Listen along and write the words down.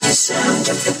sound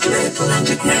of the global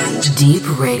underground. Deep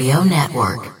Radio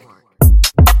Network.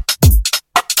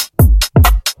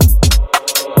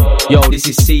 Yo, this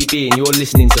is CB and you're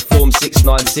listening to Form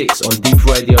 696 on Deep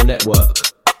Radio Network.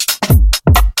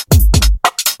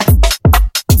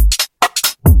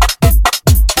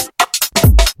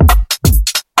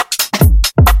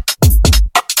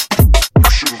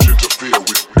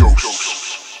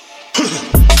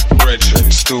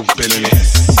 Still billing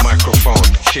it, microphone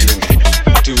killing it.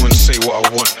 Do and say what I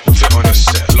want, fit on a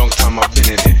set. Long time I've been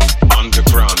in it.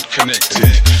 Underground, connected,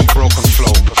 broken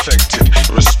flow, perfected,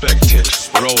 respected.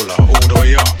 Roller all the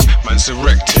way up, man's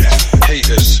erected.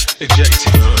 Haters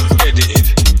ejected,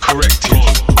 edited, corrected.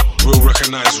 Real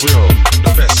recognize real,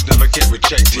 the best never get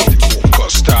rejected.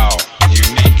 Got style,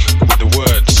 unique with the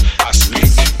words I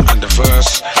speak, and the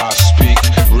verse I speak.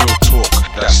 Real talk,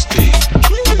 that's deep.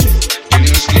 Been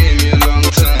in this game a long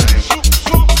time.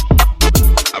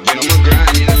 I've been on my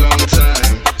grind a long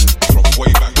time. From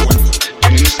way back when.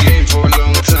 Been in this game for a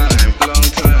long time, long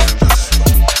time.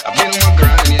 I've been on my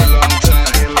grind a long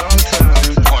time, long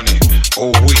time. On it,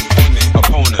 all week, on it.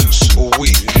 Opponents, all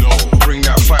week. Bring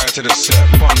that fire to the set,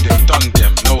 bun them, done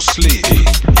them, no sleep.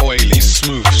 Oily,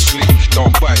 smooth, sleek.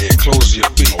 Don't bite it, close your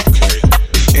beak. Okay.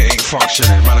 If it ain't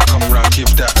functioning, man, I come round,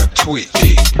 give that a tweak.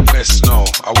 Best know,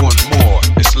 I want more.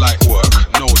 It's light work,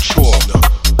 no chore.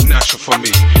 Natural for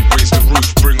me. Raise the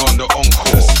roof, bring on the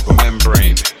encore.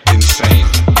 Membrane, insane.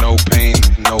 No pain,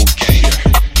 no gain.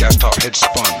 Gassed up, head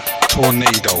spun.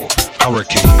 Tornado,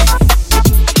 hurricane.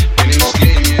 Been in this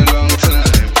game a long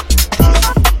time.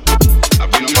 I've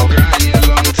been on my grind a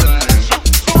long time.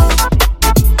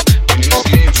 Been in this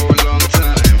game for a long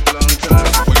time, long time.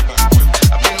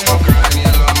 I've been on my grind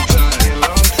a long time,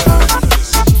 long time.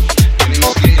 Been in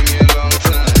this game a long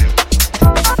time.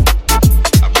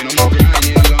 I've been on my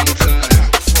grind a long time.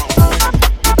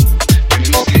 Been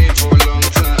in this game for a long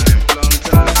time, long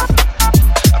time.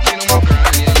 I've been on my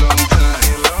grind a long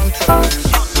time, long time.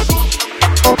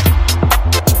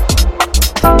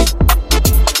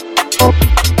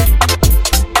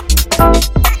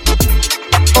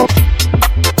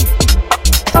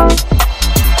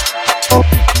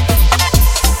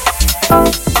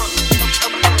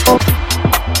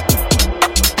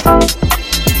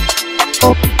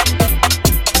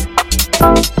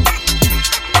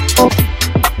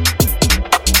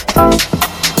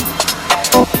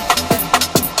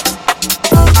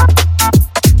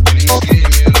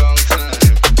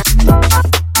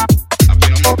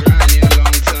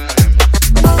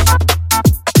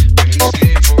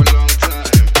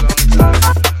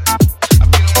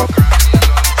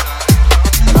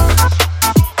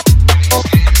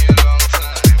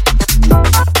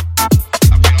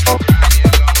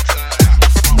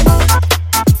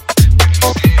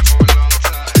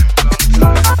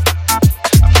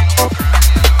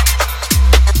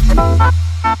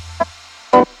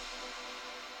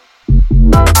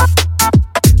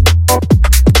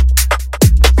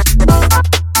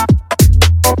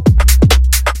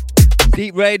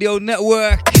 Deep Radio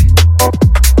Network.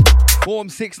 Form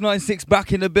 696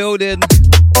 back in the building.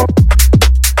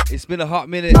 It's been a hot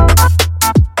minute.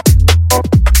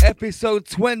 Episode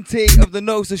 20 of the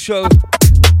NOSA show.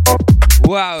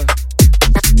 Wow.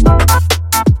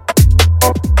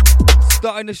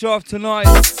 Starting the show off tonight.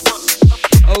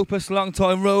 Opus long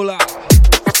time roller.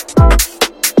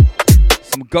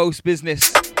 Some ghost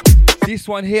business. This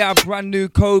one here, brand new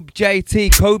Kobe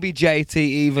JT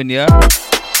even, yeah?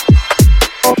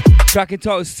 Track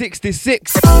entitled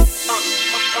 66.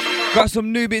 Got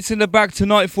some new bits in the bag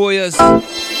tonight for you.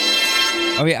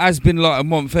 I mean, it has been like a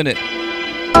month, innit?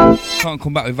 Can't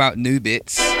come back without new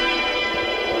bits. And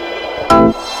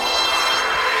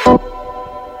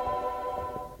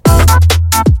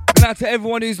out to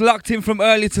everyone who's locked in from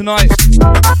early tonight.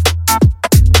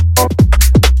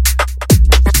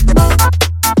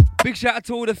 Big shout out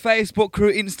to all the Facebook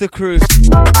crew, Insta crew.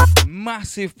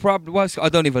 Massive problem. I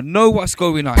don't even know what's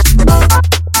going on.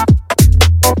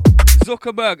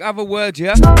 Zuckerberg, have a word,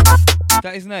 yeah? Is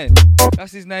that his name?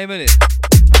 That's his name, innit?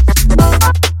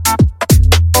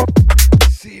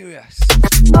 Serious.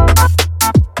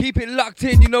 Keep it locked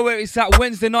in, you know where it's at.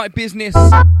 Wednesday night business.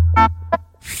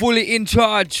 Fully in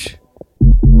charge.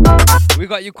 We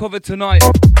got you covered tonight.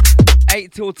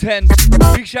 8 till 10.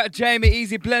 Big shout out Jamie,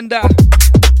 Easy Blender.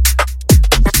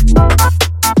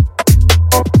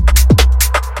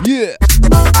 Yeah.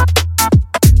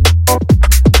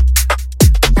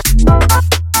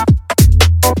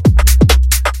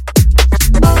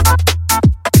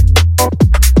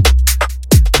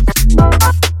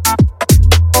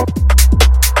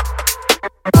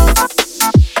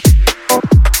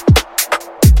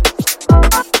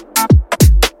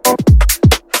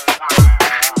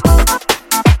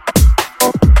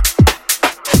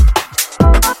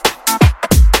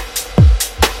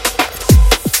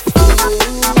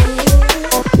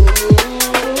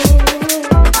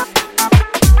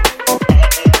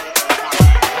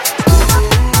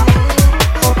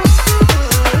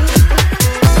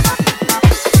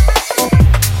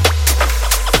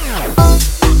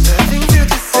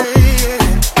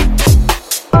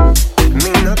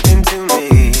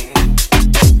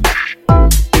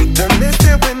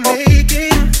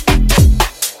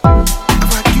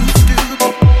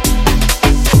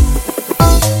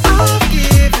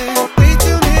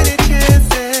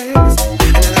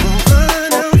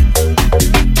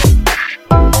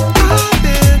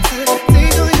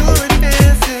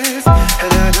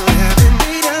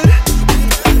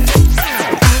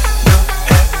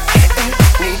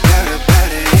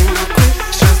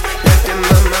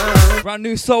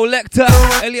 new soul lector,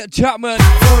 Elliot Chapman.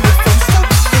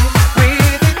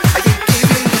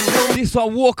 This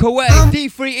one, Walk Away,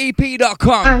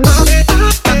 D3EP.com.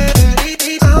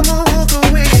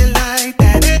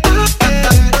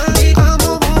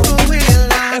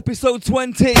 Episode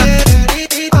 20.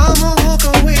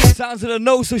 Sounds of the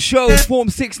NOSA show, Form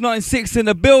 696 in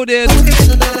the building.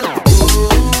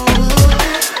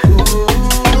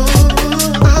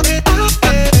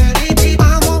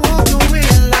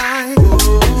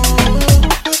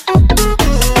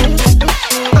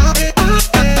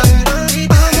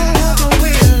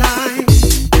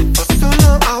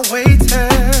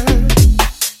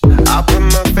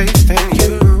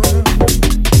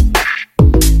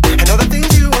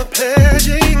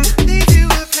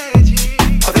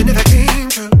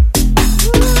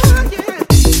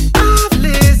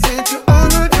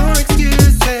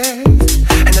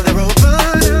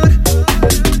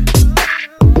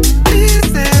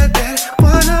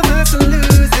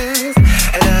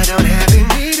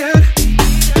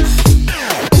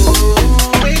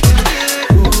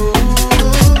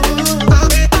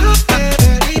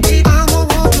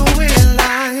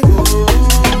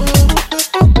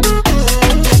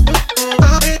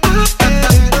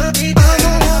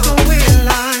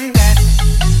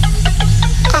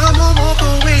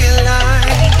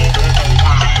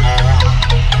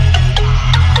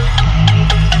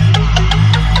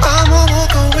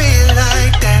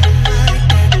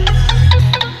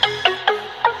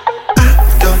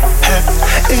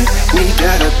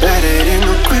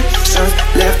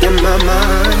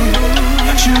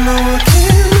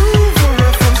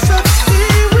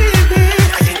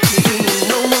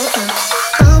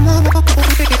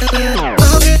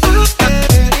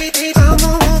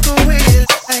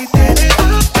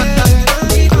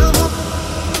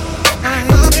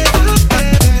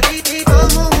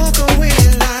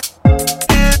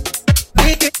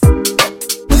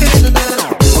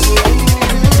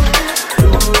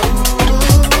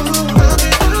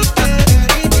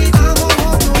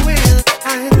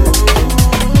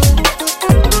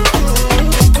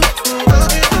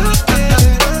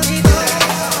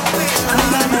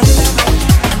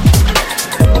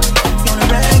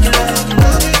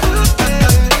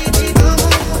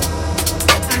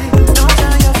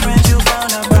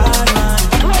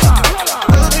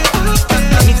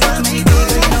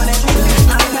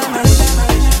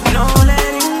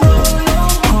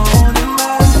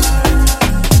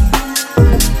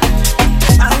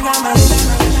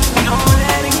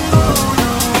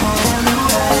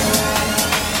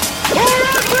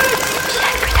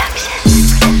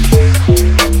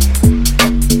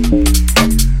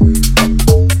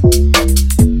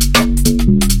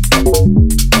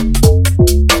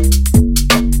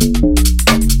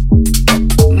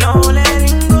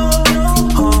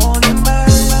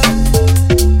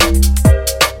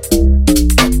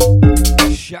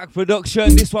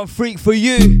 Production, this one Freak for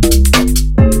You.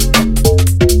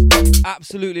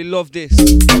 Absolutely love this.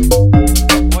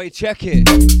 Why you check it?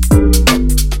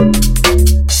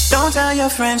 Don't tell your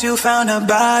friends you found a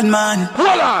bad man.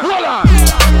 Hold on.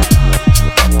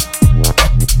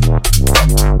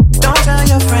 Don't tell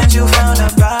your friends you found a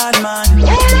bad man.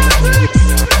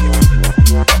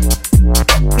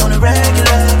 On a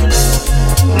regular,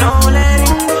 no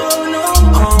letting go, no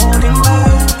holding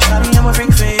back. Shawty, I'm a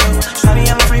freak for you. Shawty,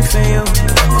 I'm a freak for you.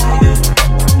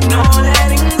 No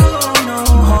letting go, no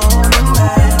holding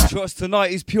back. Trust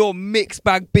tonight is pure mixed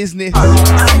bag business. I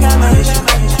got my issue.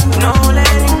 No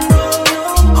letting go,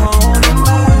 no holding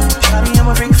back. Shawty, I'm a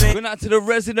freak for you. Went out to the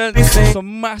Residents,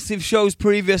 some massive shows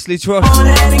previously, trust.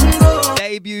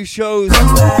 Debut shows,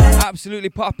 absolutely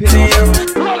popping.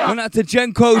 Went out to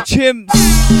Jenko, Chimps,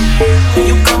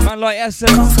 man like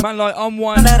Essence, man like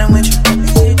One.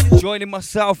 Joining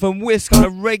myself and Whisk on a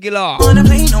regular. Wanna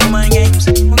play no mind games.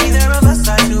 Neither of us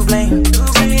are to blame.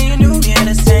 You knew me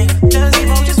the same.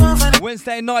 Just one for the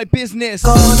Wednesday night business.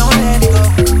 go, don't let it go.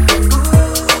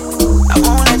 I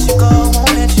won't let you go,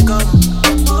 won't let you go.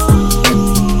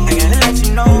 I gotta let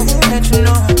you know, won't let you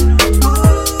know.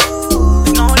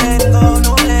 No letting go,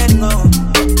 no letting go.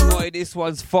 Boy, this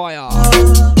one's fire.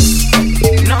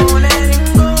 No letting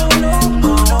go, no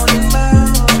holding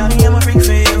back. Shawty, I'm a freak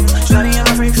for you. Shawty, I'm a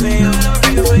freak for you.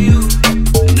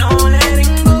 No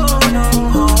letting go, no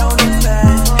holding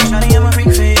back. Shawty, I'm a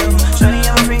freak for you. Shawty,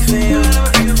 I'm a freak for you.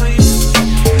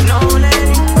 No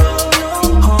letting go, no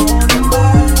holding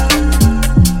back.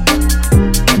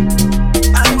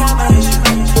 I got my issue.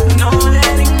 No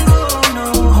letting go, no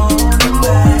holding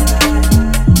back.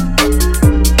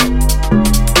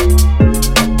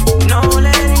 No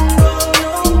letting go,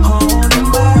 no holding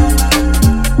back.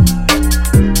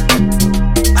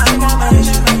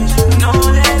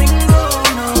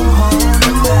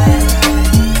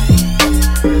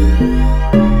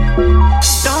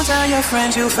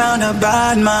 friends you found a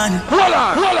bad man. Hold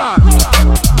on.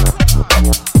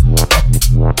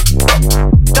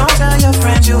 Don't tell your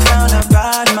friends you found a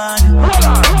bad man. Hold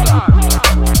on.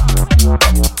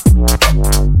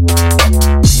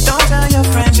 Don't tell your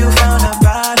friends you found a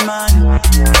bad man.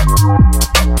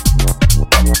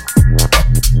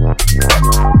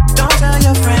 Don't tell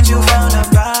your friends you found a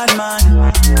bad man.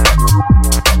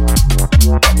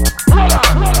 Hold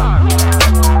on.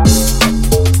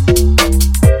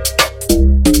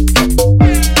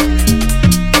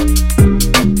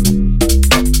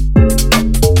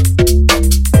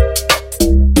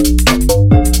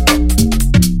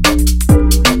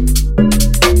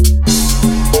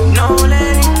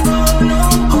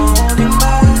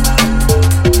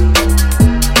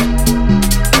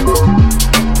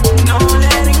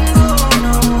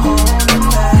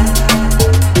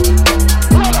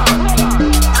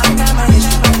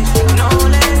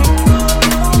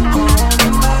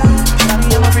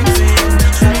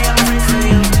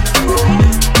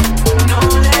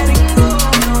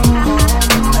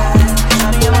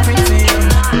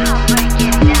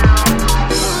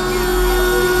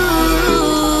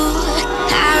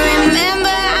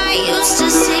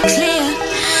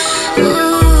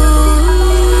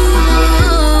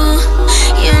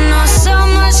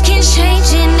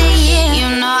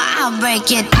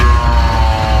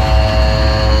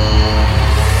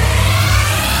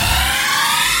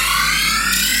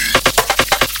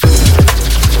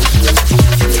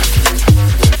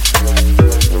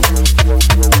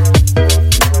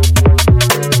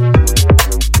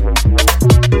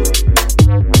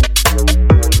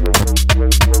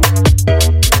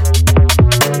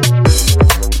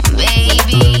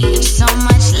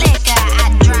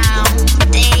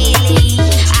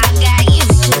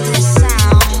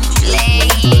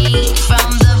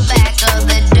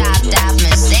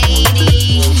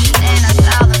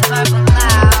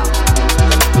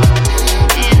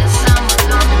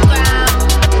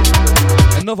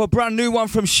 Brand new one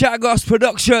from Shagos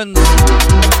Productions.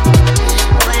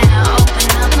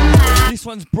 This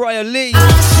one's Brian Lee.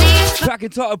 Track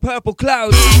entitled Purple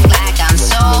Clouds. Act like I'm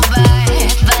sober,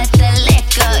 but the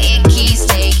liquor it keeps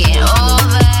taking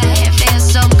over. It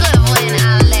feels so good when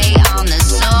I lay on the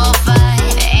sofa,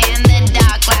 and the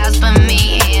dark clouds put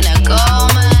me in a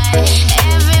coma.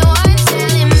 Everyone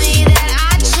telling me that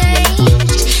I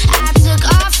changed. I took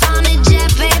off on a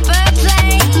jet paper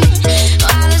plane,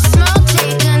 while the smoke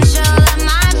take control of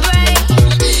my brain,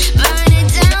 burn it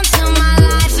down till my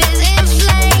life is in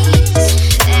flames.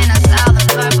 Then I saw the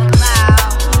purple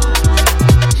cloud,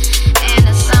 and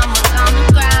the sun was on the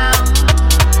ground.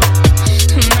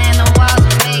 Man, the walls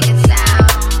were making sound.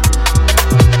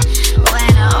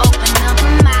 When I opened up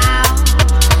my mouth,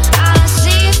 all I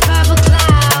see is purple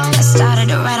clouds. I started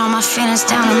to write all my feelings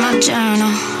down in my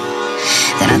journal.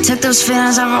 Then I took those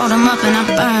feelings, I rolled them up and I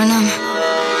burned them.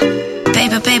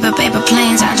 Paper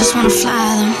planes, I just wanna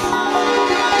fly them.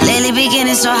 Lately be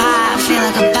getting so high, I feel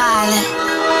like a pilot.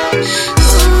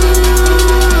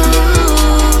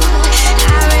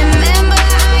 I remember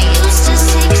I used to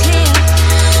see clear.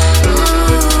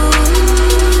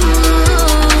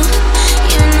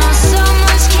 You know so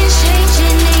much can change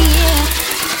in a year.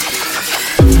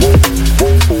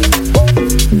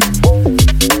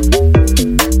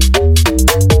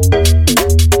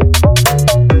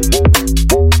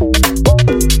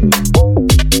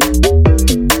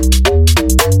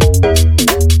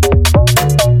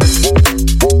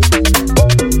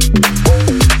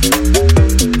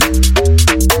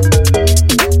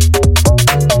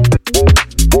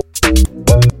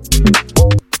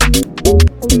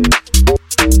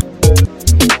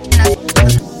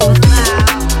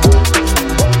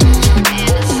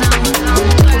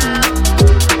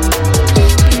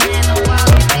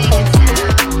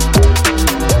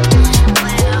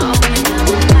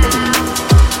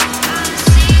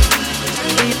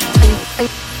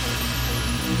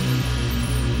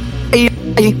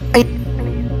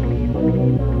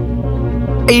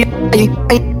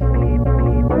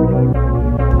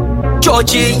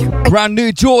 Georgie, Brand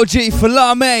new Georgie for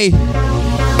Lame.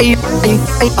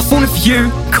 I'm falling for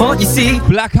you, can't you see?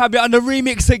 Black Habit on the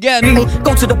remix again.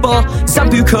 Go to the bar,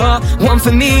 Sambuca, one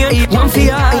for me and one for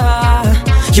ya.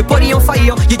 Your body on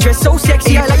fire, you dress so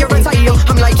sexy, I like your attire.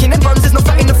 I'm liking them buns, there's no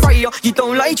fat in the fryer. You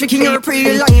don't like drinking, you're a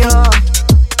pretty liar.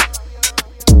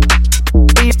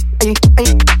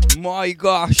 My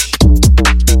gosh.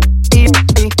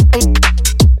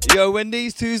 Yo, when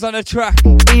these two's on a track,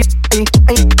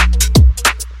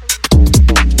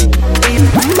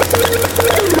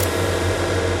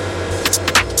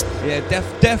 yeah,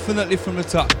 definitely from the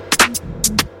top.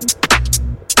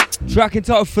 Track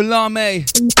entitled Falame.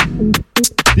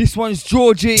 This one's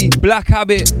Georgie, Black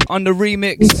Habit on the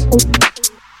remix.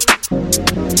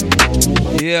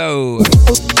 Yo.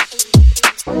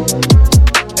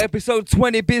 Episode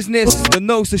 20 business, the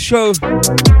NOSA show.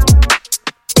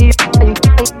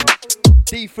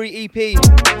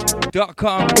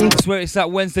 D3EP.com. That's where it's at,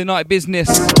 Wednesday night business.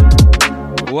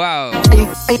 Wow.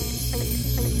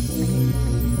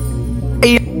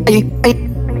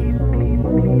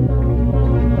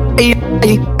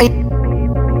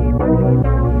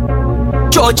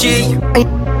 Georgie,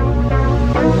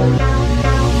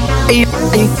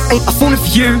 I'm falling for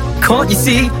you, can't you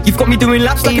see? You've got me doing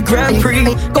laps like a Grand Prix.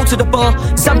 Go to the bar,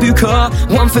 Sambuca,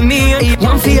 one for me and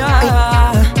one for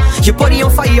ya. Your body on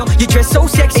fire, you dress so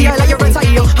sexy, I like your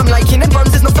attire. I'm liking them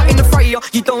buns, there's no fat in the fryer.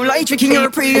 You don't like drinking, you're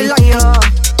a pretty liar.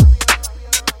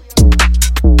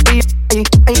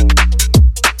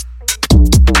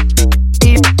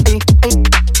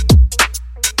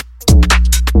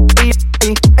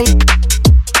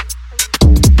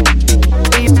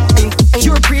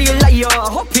 You're a pretty liar,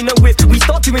 hop in the whip, we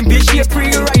start doing bitch, she a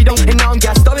pretty rider. And now I'm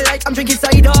gassed up like I'm drinking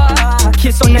cider.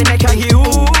 Kiss on the neck, I hear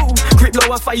ooh. Grip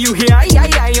low, I fight you here,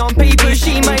 aye. On paper,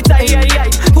 she might die,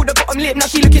 aye. Pull the bottom lip, now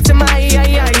she looking to my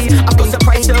eyes. I've got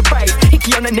surprise,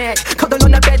 hickey on the neck, cuddle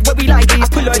on the bed where we like it. I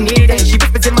pull her near then, she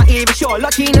whispers in my ear, it's your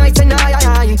lucky night tonight.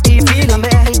 Do you feel me?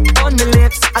 On the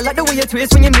lips, I like the way you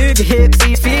twist when you move your hips. Do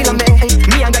you feel me?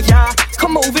 Me and ya,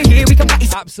 come over here, we can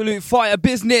practice. Absolute fire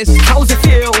business. How's it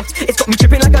feel? It's got me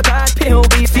tripping like a bad pill.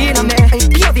 Do you feel me?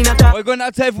 We're going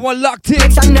out to everyone locked in.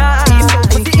 It's a nice, so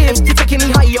positive, you're taking me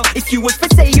higher. If you was for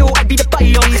sale, I'd be the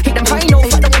buyer. Hit them high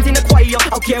notes like the ones in the choir.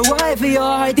 I'll get whatever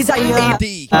your desire. AD.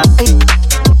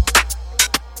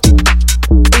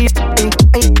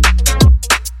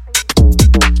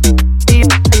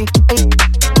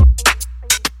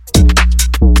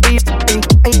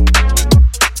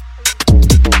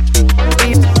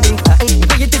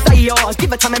 Give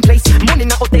her time and place, money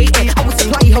not all day. I will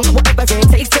supply her whatever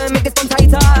it takes to make this one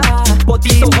tighter.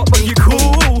 Body so hot when you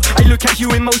cool. I look at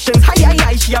you emotions, hi.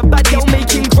 She a bad girl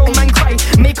making grown man cry.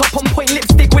 Makeup on point,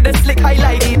 lipstick with a slick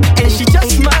highlight. And she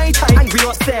just my type. Angry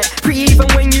or upset, pretty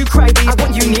even when you cry. I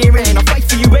want you near and I'll fight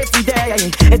for you every day.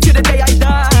 Until the day I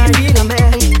die. Feel me?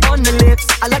 On the lips,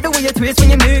 I like the way you twist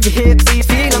when you move your hips.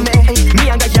 Feel me? Me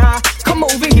and ya, come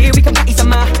over here, we can party some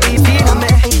more. Feel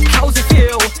me? How's it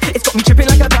feel? It's got me tripping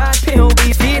like a bad pill. Do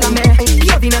you feel me? I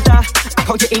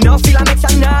can't get enough, feel I'm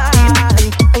excited. I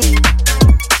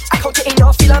can't get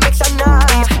enough, feel I'm excited.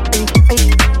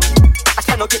 I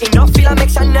cannot get enough, feel I'm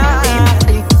excited.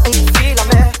 Feel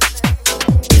me?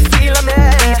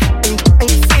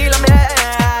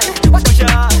 What don't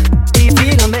ya?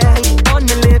 Feel me? On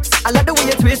the lips, I like the way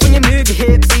you twist when you move your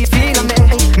hips. Feel me?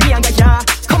 Me and ya,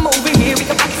 come over here, we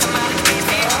can party some more.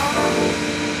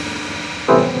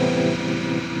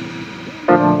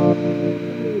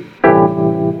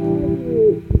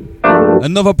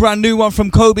 Another brand new one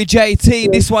from Kobe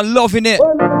JT. This one, loving it.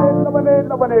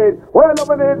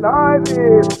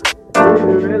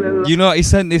 You know what, he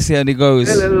sent this here and he goes,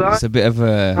 it's a bit of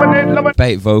a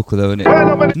bait vocal though, isn't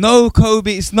it? No,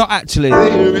 Kobe, it's not actually.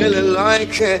 Read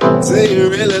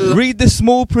the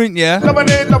small print, yeah?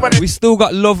 We still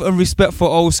got love and respect for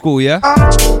old school, yeah?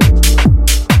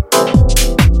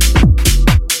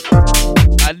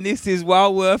 And this is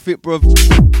well worth it, bruv.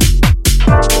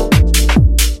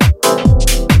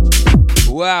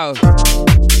 Wow.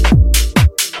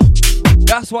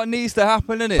 That's what needs to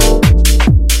happen, innit?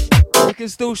 We can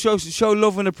still show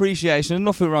love and appreciation. There's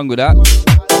nothing wrong with that.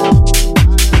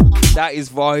 That is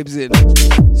vibes in.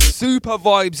 Super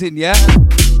vibes in, yeah?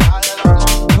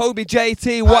 Kobe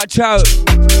JT, watch out.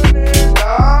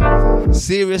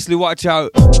 Seriously, watch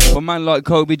out for a man like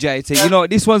Kobe JT. You know what?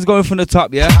 This one's going from the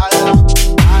top, yeah?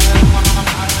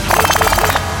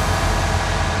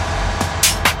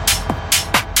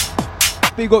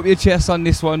 Big up your chest on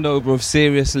this one though, bro.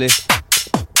 Seriously.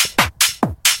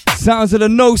 Sounds of the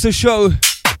NOSA show.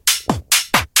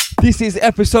 This is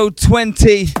episode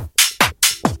 20.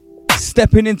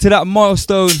 Stepping into that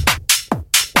milestone.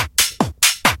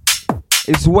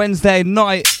 It's Wednesday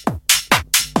night.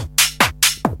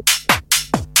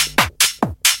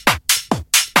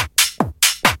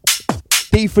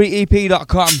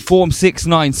 D3EP.com, form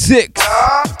 696.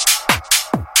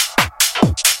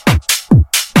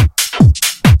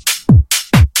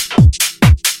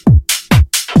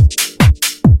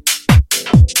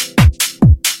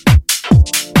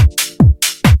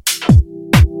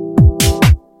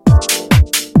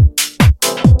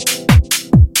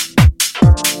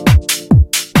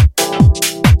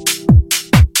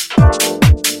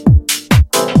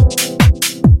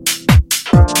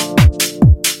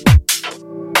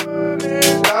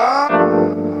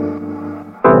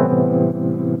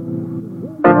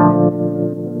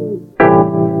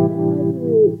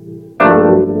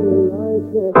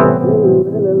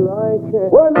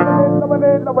 Well,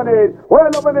 lemonade, well,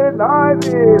 lemonade like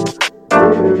this. Do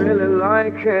you really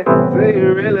like it? Do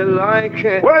you really like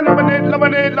it? Well, lemonade,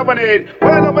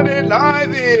 well, lemonade like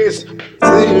this. Do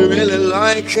you really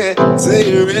like it? Do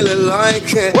you really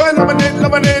like it? Well, lemonade,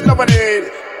 lemonade like.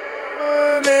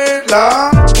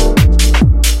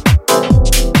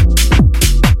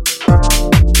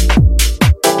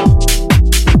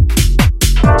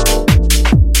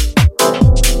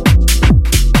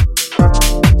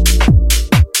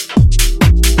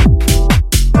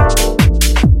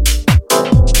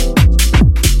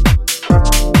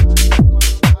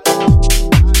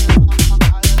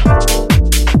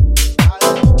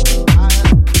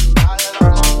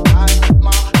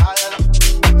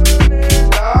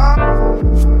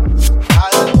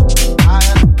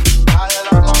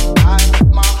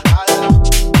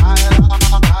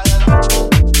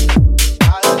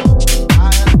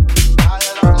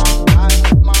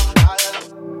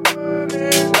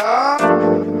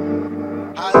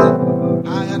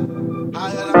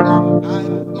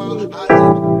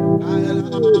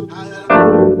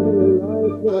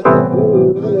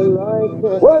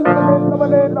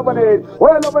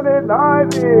 Well, lemonade like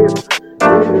this.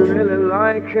 Do you really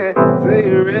like it? Do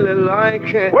you really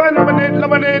like it? Well,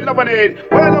 lemonade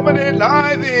well, lemonade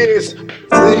like this. Do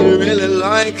you really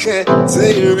like it? Do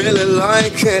you really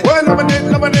like it? Well,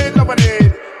 lemonade like.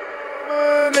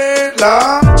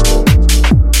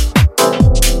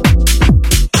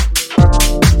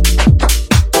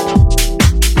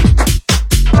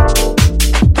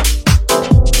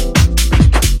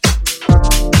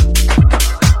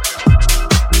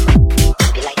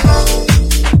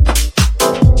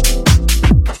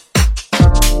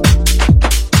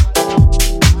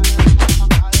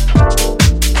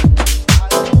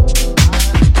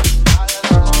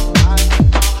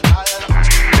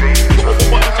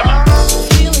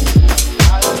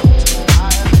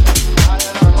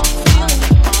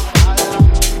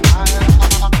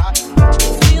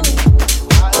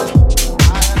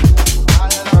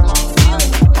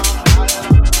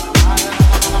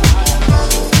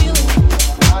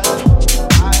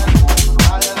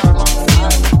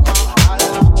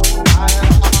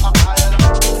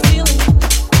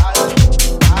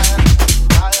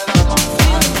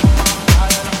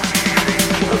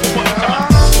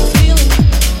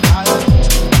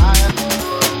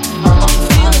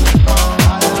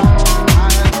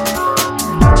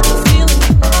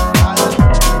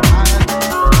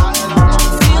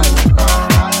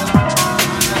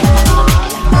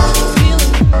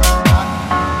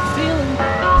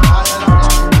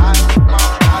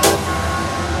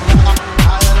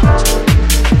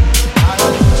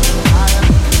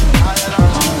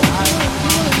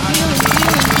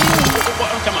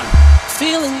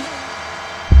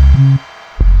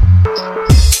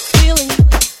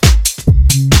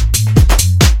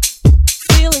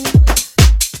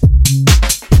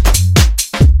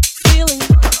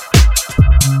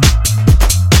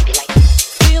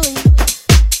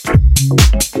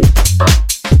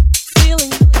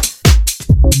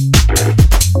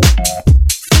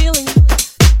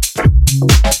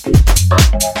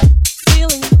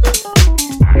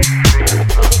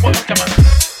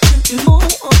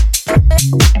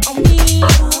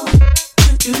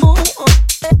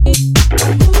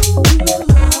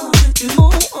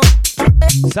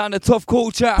 Sound of Tough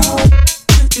Culture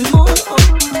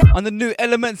on the new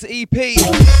Elements EP.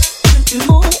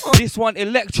 This one,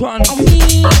 Electron.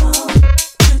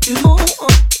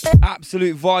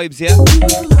 Absolute vibes, yeah?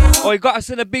 Oh, you gotta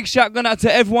send a big shotgun out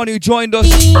to everyone who joined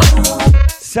us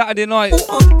Saturday night.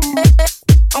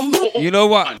 You know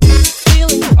what?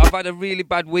 I've had a really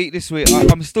bad week this week.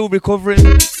 I'm still recovering.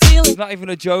 It's not even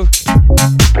a joke.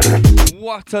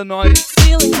 What a night.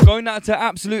 Going out to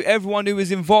absolute everyone who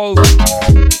was involved.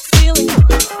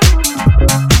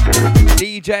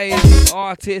 DJs,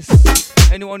 artists,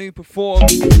 anyone who performed,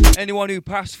 anyone who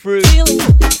passed through.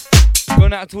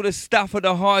 Going out to all the staff of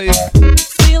the Hive.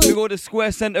 We got the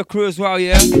Square Centre crew as well,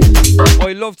 yeah?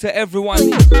 Boy, love to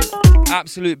everyone.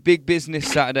 Absolute big business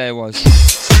Saturday it was.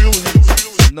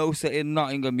 NOSA in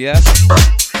Nottingham, yeah?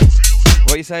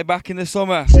 What you say, back in the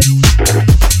summer?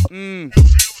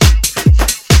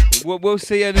 We'll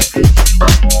see in it.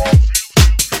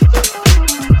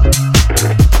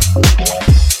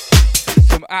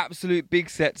 Some absolute big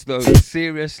sets though,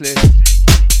 seriously.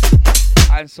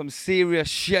 And some serious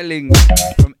shelling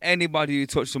from anybody who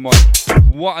touched the mic.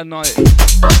 What a night.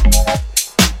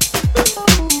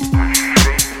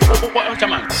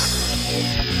 Come on.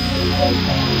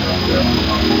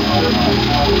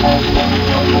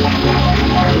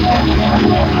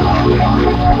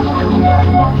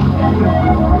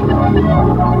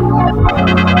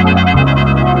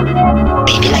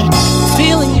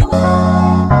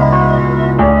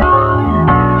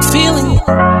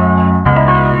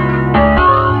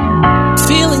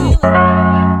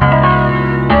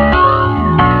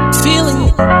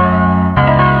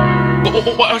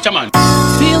 Watch a man.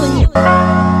 Feeling,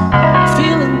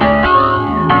 feeling.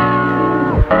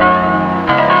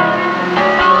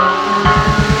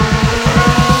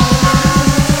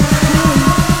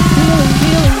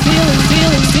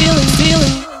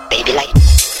 Baby like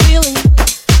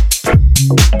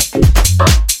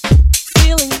Feeling, feeling,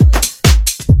 feeling,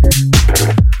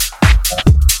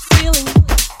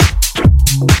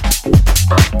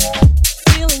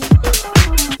 feeling, feeling,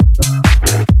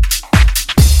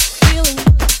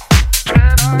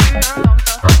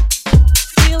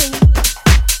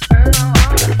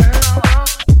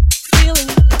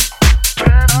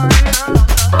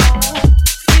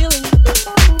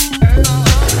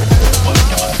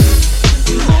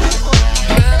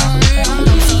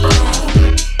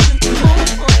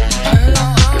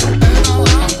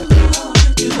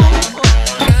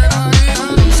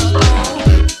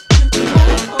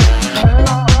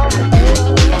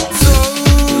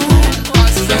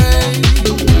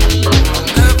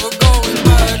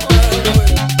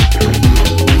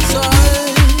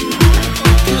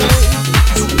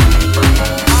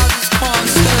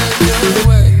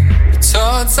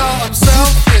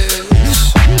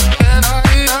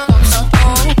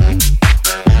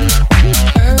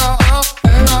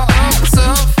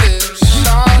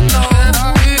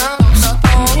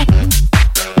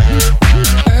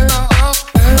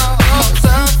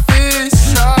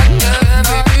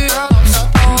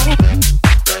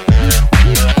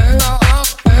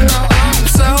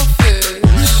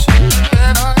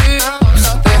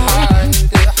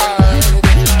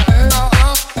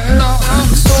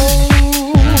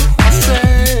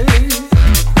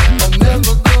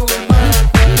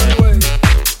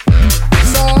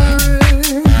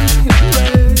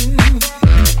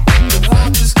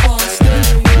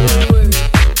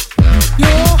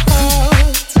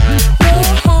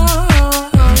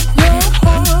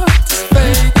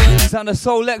 The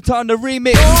Selector on the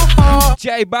remix.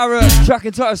 Jay Barrett, track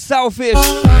entitled Selfish.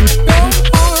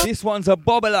 This one's a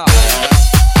bobbler.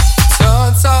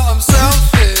 Turns out I'm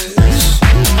selfish,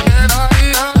 and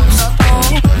I'm selfish.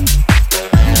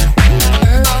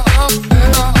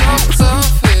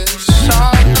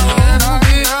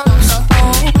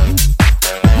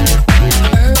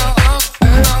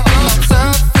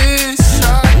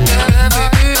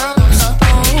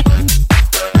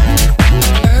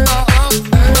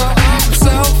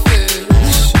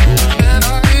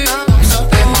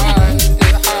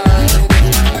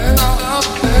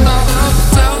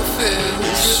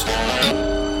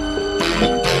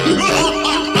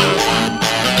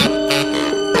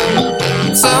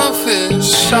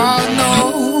 I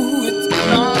know, and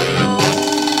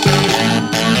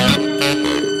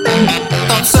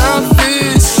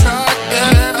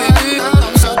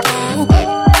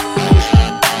I'm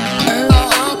selfish.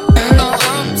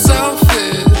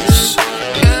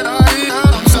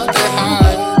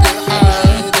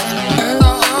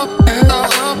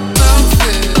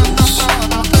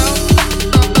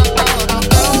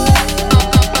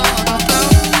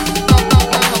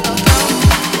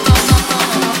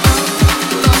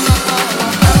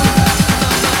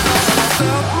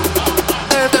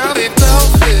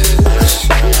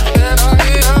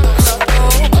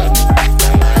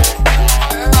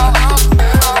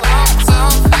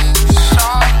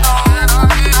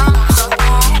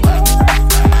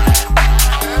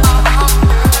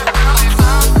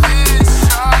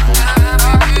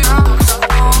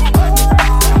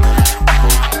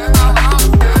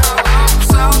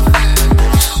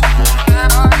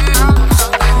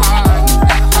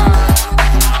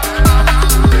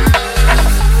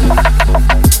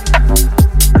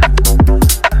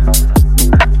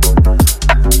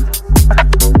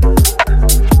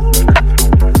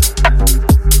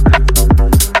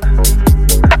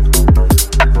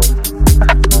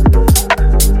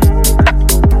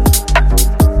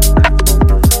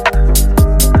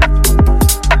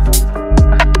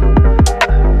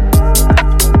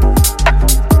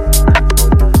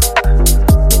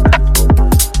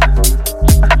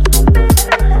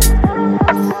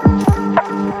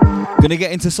 Gonna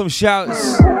get into some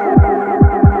shouts.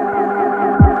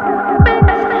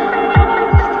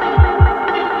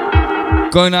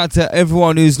 Going out to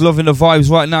everyone who's loving the vibes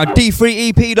right now.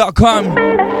 D3EP.com.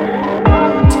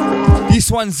 This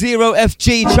one's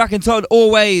 0FG, track entitled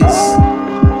Always.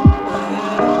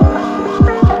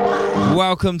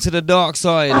 Welcome to the dark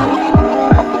side.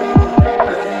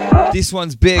 This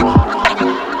one's big.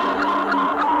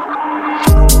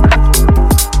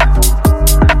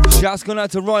 Shouts going out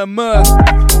to Ryan Merck.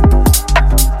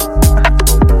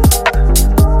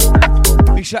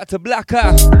 Big shout to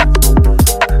Blacker.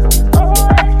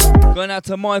 Going Going out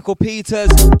to Michael Peters.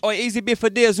 Oh, Easy Biff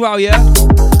for D as well, yeah?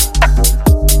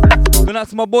 Going out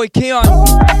to my boy Keon.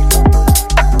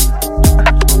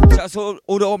 Shout out to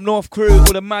all the Up North crew,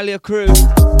 all the Malia crew.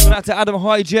 Going out to Adam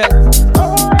Highjet.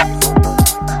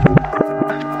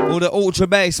 All the Ultra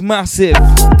Bass, massive.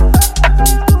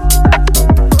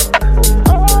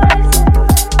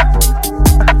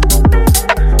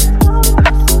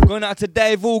 Going out to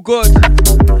Dave, all good.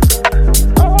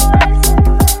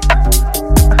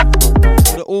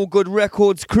 All the All Good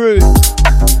Records crew.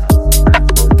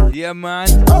 Yeah, man.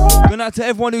 Going out to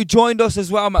everyone who joined us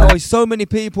as well, man. Oh, so many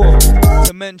people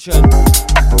to mention.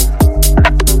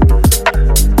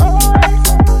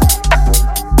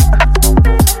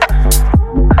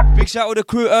 Big shout out to the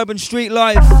crew, Urban Street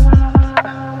Life.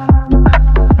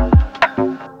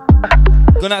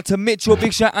 Going out to Mitchell,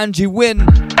 big shout Angie Wynn.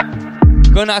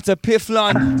 Going out to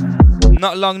Pifflon.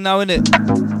 Not long now, innit?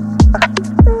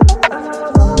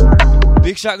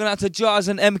 Big shout going out to Jars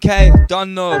and MK.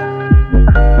 Don't know.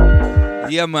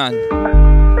 Yeah, man.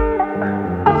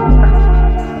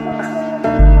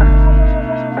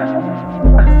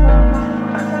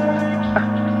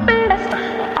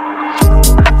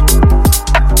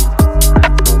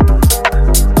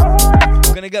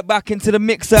 Gonna get back into the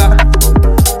mixer.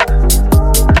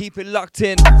 Keep it locked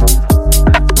in.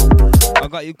 I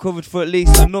got you covered for at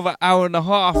least another hour and a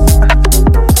half.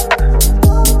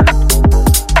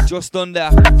 Just under.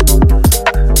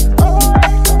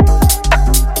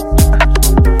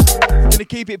 Gonna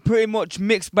keep it pretty much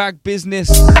mixed bag business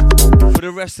for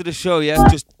the rest of the show, yeah?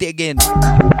 Just dig in.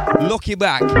 Lucky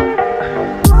back.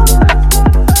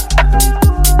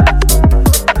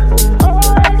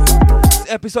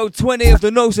 It's episode 20 of the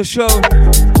NOSA show.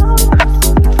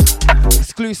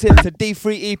 Exclusive to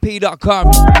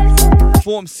d3ep.com.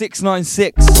 Form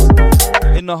 696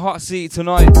 in the hot seat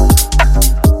tonight.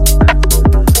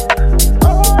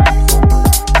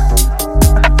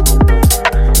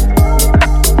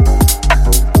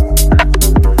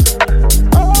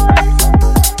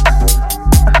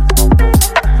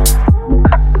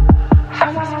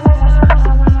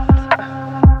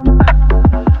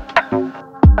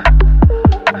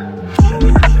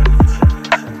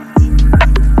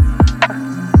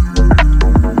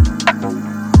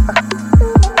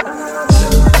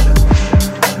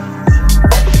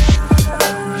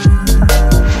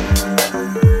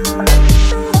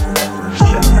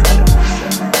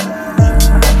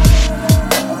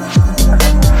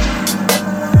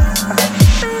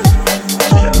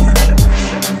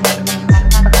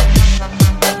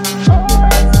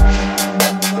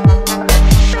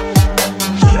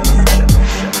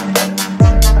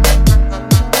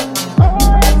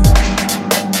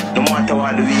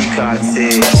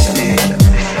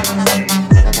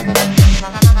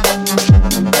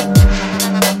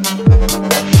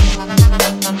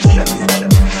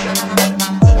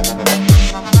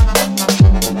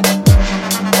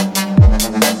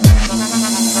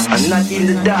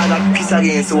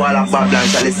 Against the wall of Babylon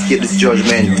shall escape this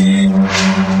judgment.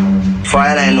 For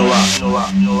I know I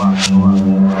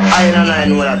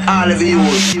know that all of you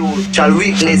shall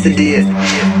witness the day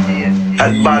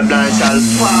that Babylon shall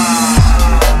fall.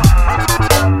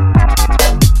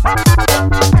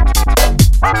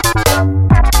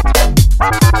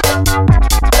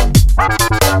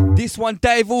 This one,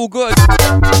 Dave, all good.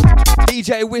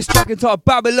 DJ Wish tracking to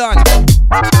Babylon.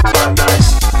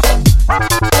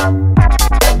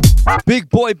 Big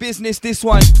boy business, this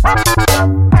one.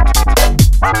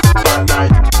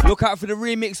 Look out for the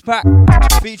remix pack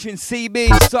featuring CB,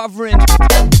 Sovereign.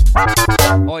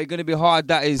 Oh, it's gonna be hard,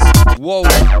 that is. Whoa.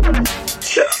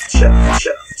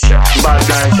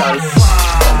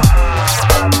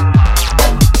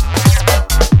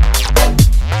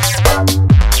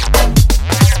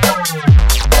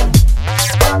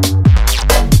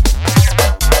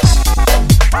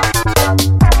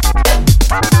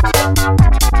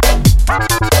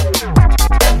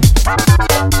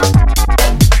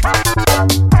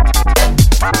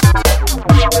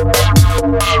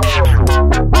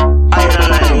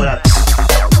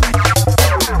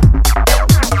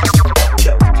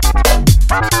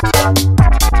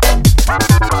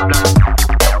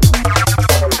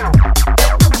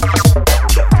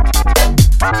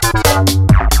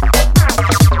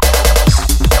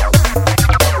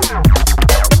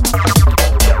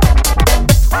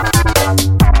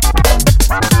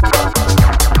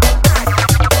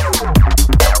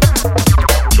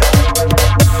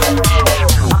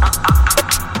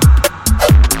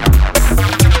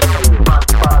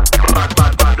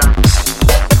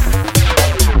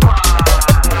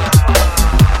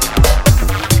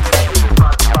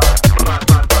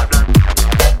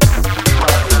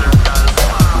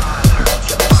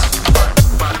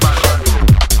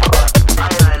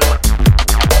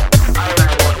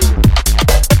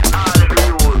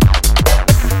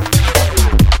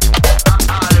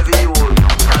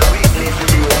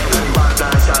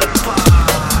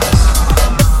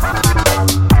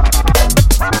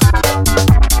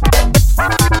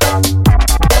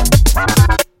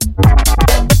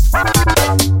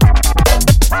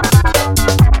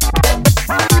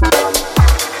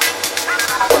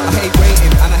 I hate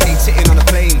waiting and I hate sitting on a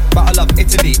plane, but I love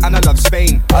Italy and I love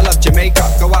Spain. I love Jamaica,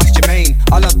 go ask Jermaine.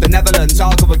 I love the Netherlands,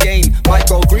 I'll go again. Might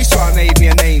go Greece where I made me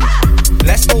a name.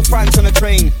 Let's go France on a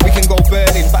train. We can go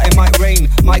Berlin, but it might rain.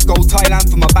 Might go Thailand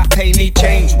for my back pain, need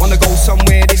change. Wanna go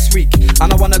somewhere this week,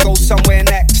 and I wanna go somewhere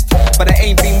next. But I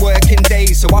ain't been working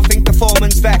days, so I think the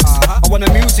foreman's vexed. I want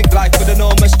a music life with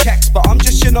enormous checks, but I'm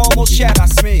just your normal chef,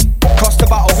 that's me. Cost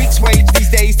about a week's wage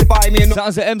these days to buy me a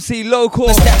Sounds of MC Local.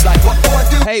 a step like, what do I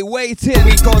do? Hey, waiting. A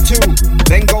week or two,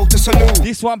 then go to Salou.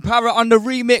 This one, Parrot on the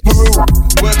remix. Peru,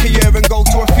 work a year and go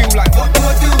to a few, like, what do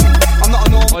I do? I'm not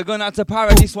a normal. We're going out to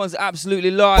Parrot, this one's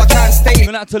absolutely live. I can't stay.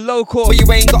 Going out to Local. But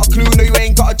you ain't got a clue, no, you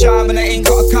ain't got a jam, and I ain't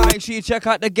got a car. Make sure you check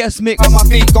out the guest mix. On my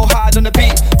feet, go hard on the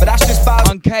beat, but that's just bad.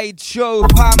 On Cade Show.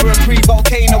 Palmer and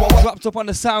pre-volcano, I Dropped up on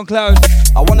the SoundCloud.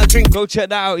 wanna drink. Go check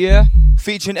that out, yeah?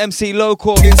 Featuring MC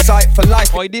Local. Insight for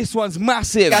life. Boy, this one's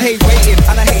massive. I hate waiting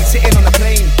and I hate sitting on a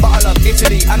plane, but I love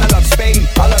Italy and I love Spain.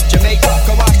 I love Jamaica,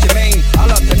 go ask Jermaine. I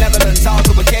love the Netherlands, I'll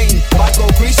go again. Might go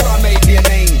Greece where I made me a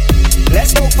name.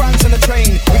 Let's go France on a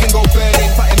train. We can go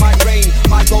Berlin, but it might rain.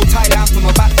 Might go Thailand for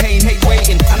my back pain. Hate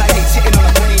waiting and I hate sitting on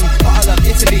a plane, but I love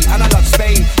Italy and I love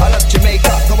Spain. I love Jamaica,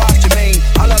 go ask Jermaine.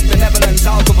 I love the Netherlands,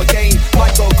 I'll go again.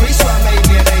 Might go Greece where I made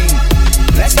me a name.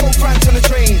 Let's go France on a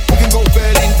train. We can go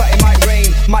Berlin, but it might rain.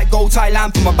 Might go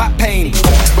Thailand for my back pain.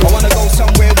 I wanna go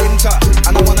somewhere winter,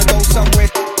 and I wanna go somewhere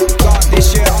dark.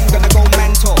 This year I'm gonna go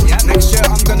mental. Next year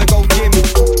I'm gonna go gym.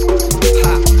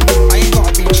 Ha, I ain't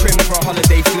gotta be trim for a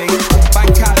holiday fling.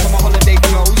 Bank card for my holiday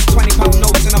clothes. £20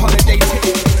 notes and a holiday tip.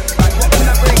 Like what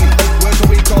can I bring? Work a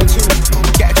week or two.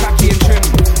 Get a trackie and trim.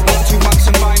 Work 2 months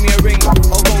and buy me a ring.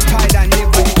 Or go Thailand,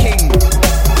 live like a king.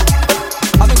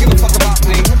 I don't give a fuck about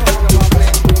bling.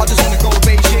 I just wanna go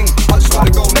Beijing. I just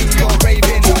wanna go New York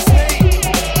raving.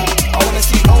 I wanna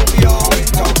see OVO in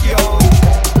Tokyo.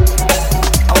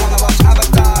 I wanna watch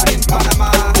Avatar in Panama.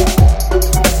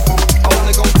 I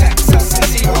wanna go Texas and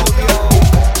see rodeo.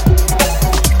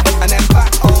 And then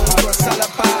back home for a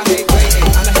salad bar. Hate waiting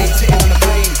and I hate sitting on the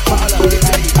plane. But I love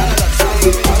Italy and I love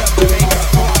Spain. I love Jamaica,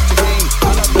 go out to Maine.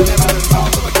 I love the Netherlands, I'll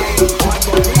go again. Might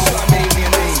go Greece, so I made me a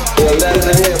name. Yo, that's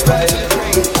it here, baby.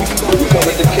 You come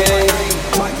with the king,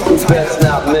 you best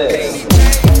not miss.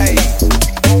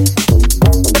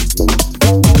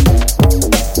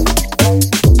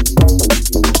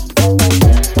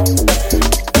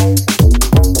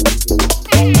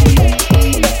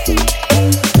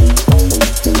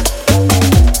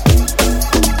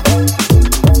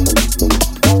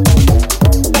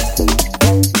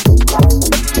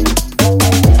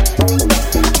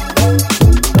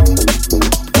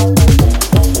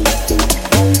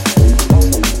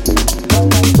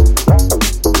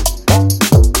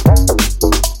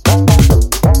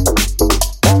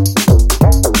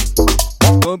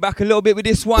 Going back a little bit with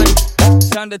this one.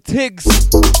 Sound of Tiggs.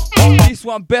 This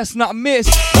one best not miss.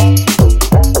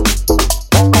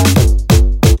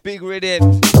 Big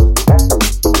rhythm.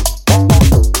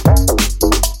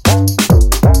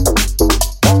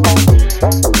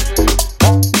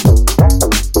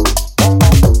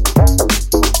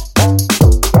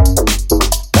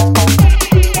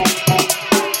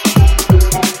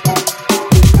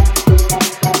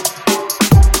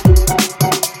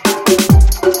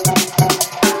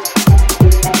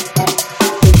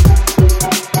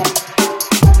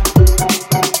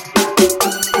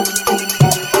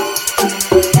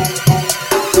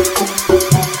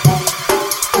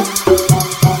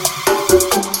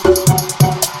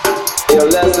 Yo,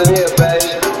 lesson here, baby.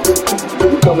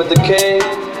 You come with the king,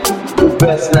 you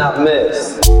best not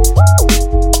miss.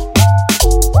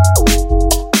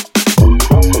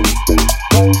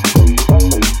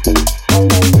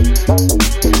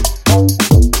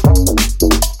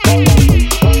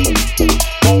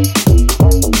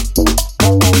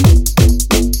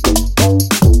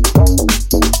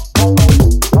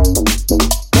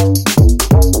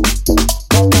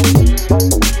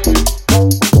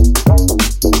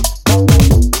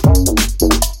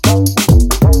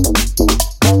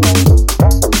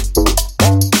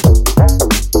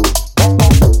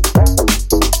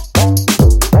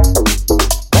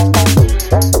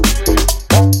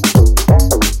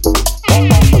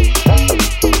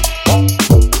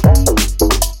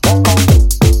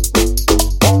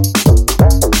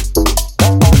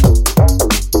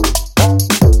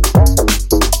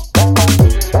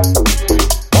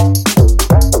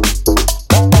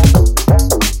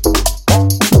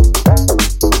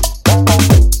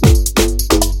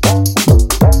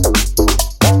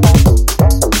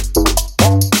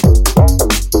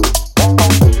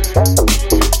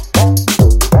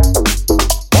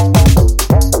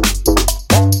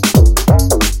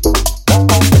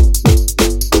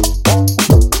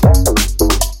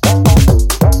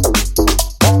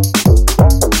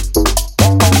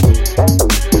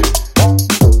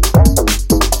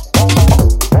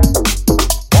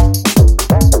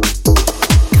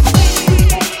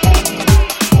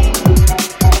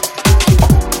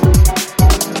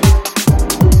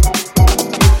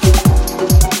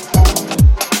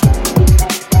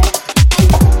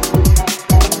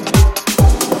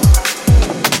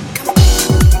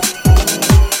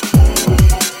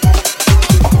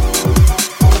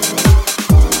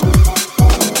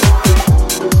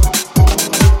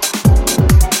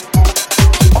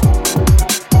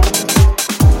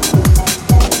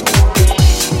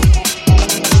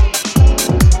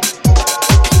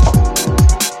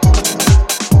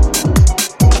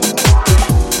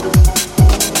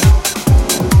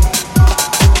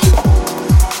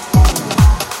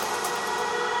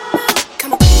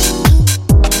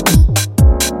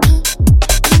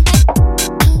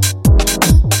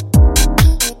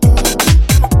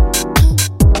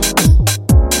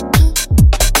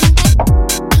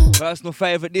 personal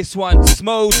favourite, this one.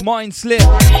 Smode, Mind Slip.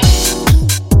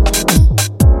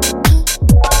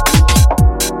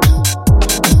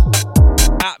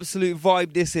 Absolute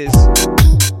vibe this is.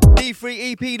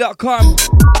 D3EP.com,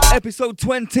 episode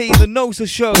 20, the NOSA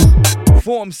show,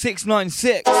 form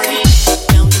 696.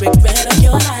 Don't regret of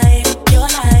your life.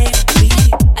 I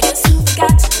guess you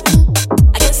forgot.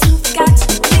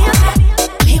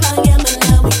 Here I am in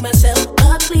love with myself,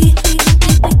 but please.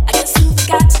 I guess you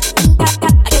forgot.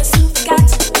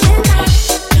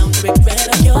 Don't regret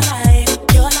of your life.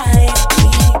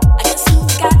 I guess you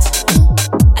forgot.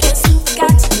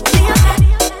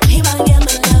 Here I am in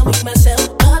love with myself,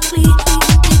 but please.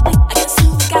 I guess you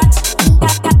forgot.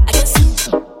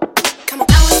 Come on,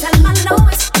 I was at my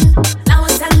lowest.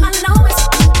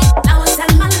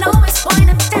 Point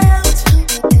of doubt.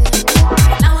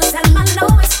 I was at my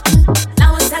lowest. Point of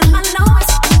doubt.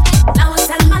 I was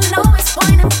at my lowest.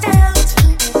 Point of doubt.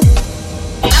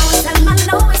 I was at my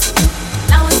lowest.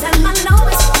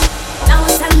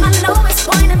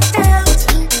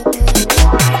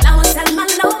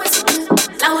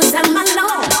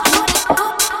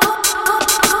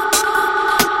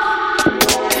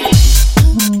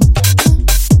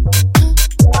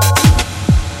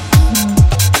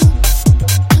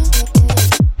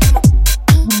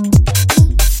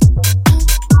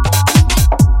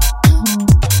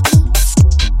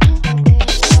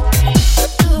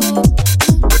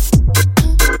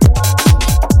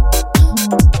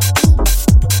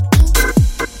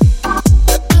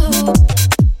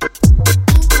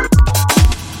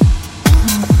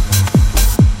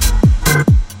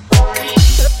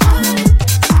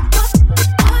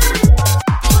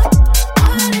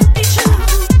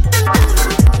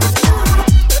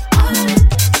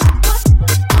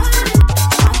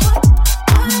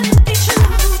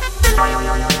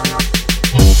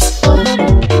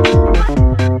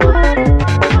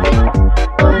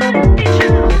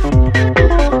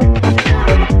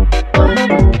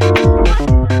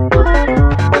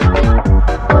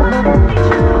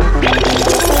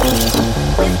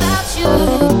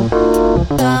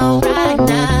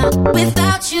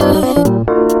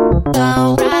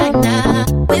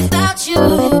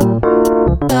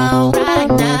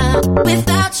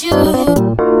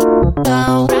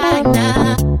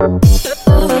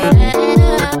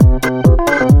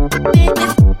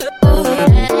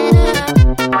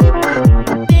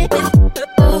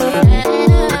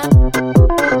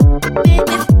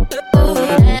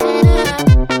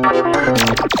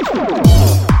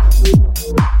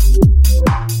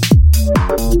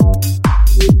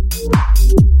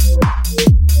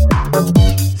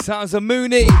 Sounds a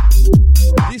Mooney.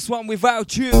 This one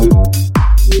without you.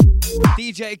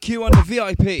 DJ Q on the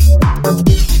VIP.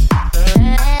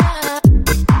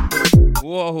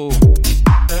 Whoa.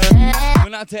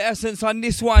 Went out to Essence on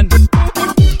this one.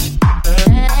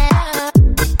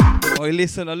 Oh,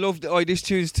 listen, I love it. Oh, this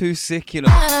tune's too sick, you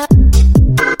know.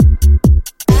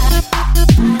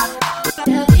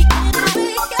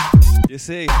 You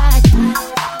see?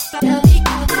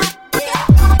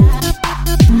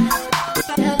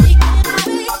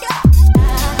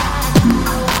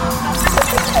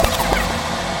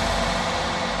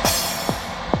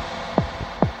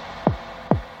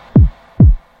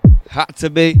 Had to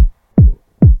be.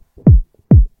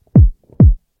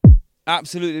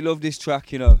 Absolutely love this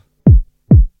track, you know.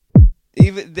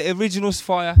 Even the original's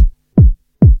fire.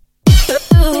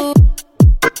 The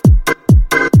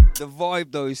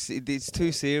vibe though, it's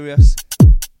too serious.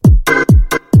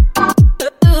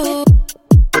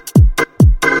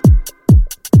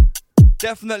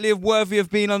 Definitely worthy of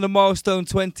being on the Milestone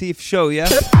 20th show, yeah?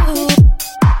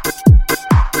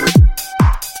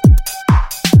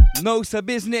 NOSA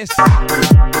business.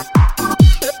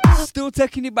 Still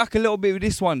taking it back a little bit with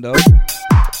this one though.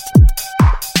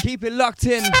 Keep it locked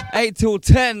in, 8 till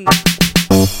 10.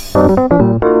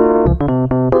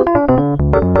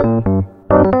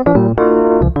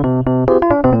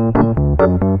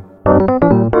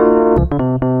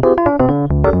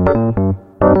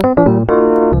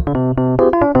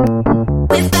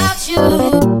 Without you,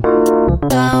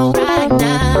 oh, right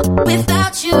now.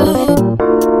 Without you,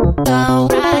 oh,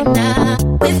 right now.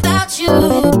 Without you,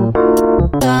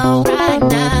 oh, right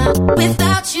now.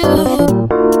 Without you,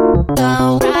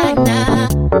 oh, right now.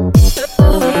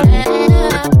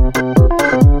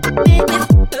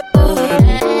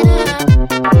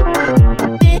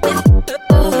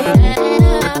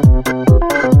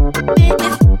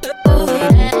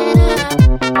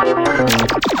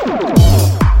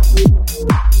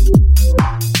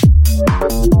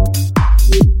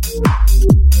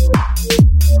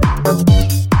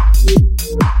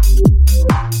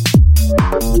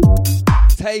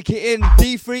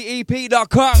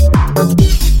 P3EP.com.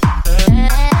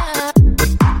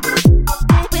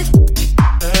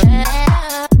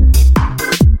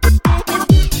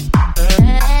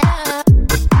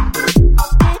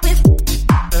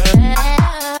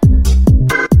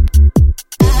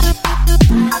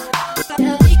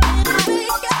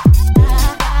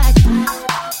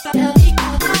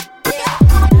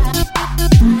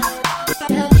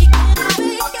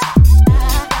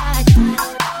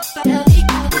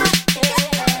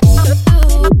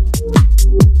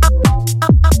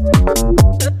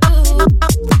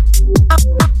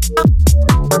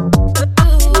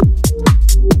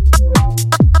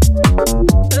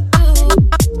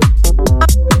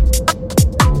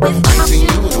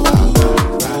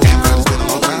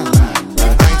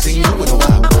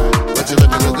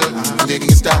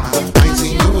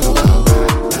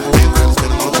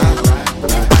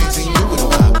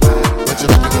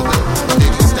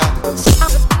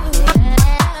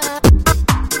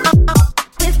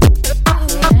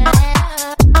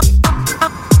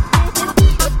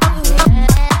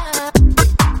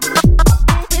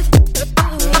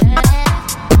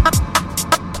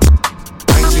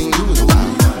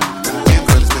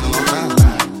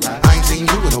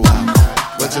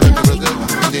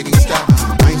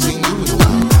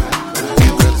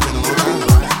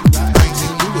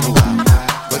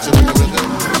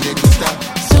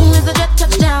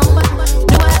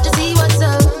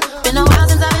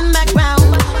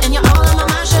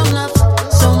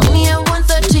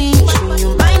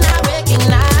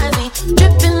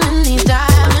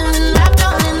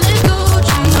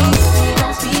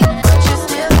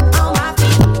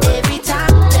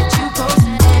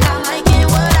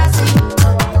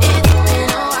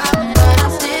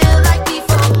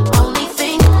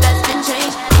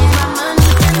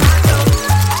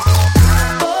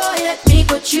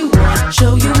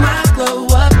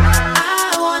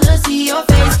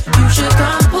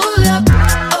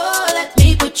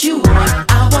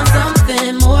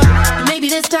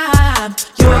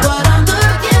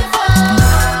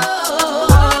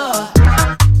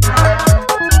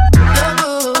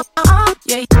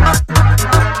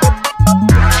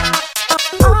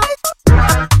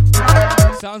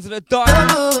 Sounds of the dark,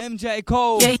 MJ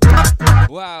Cole.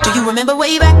 Wow. Do you remember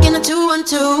way back in the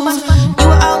 212? You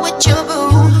were out with your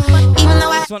boo. Even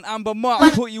though This one Amber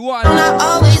Mark put you on. I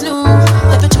always knew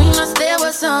that between us there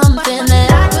was something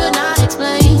that I could not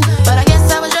explain. But I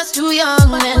guess I was just too young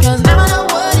then, cause now I know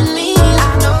what it means.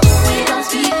 I know we don't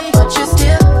speak, but you're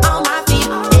still on my feet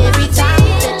every time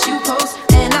that you post.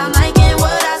 And I'm liking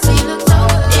what I see. Look, so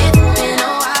it's been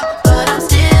a while, but I'm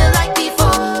still like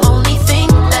before. Only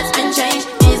thing that's been changed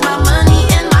is my money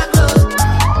and my clothes.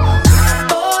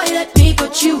 Boy, let me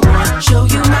put you on, show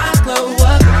you my glow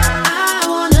up. I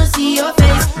wanna see your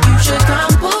face, you should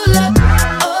come pull up.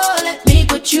 Oh, let me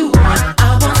put you on,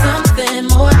 I want something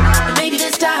more. And maybe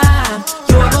this time,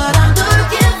 you're what I'm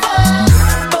looking for.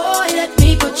 Boy, let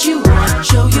me put you on,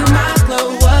 show you my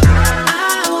glow up.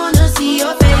 I wanna see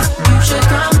your face, you should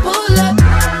come pull up.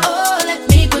 Oh, let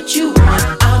me put you on,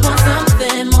 I want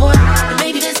something more. And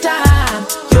maybe this time,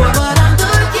 you're what I'm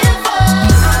looking for.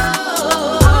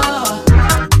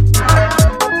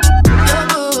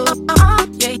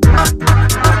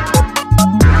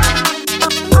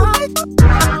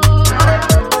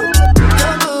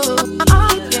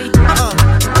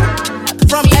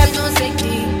 From F don't take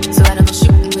me, so I don't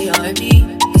shoot the way I be.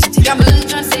 Cause you take I'm really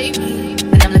trying to save me,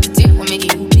 and I'm left to do what make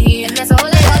you me. And that's all I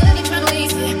got, I ain't trying to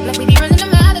waste it. Like we be running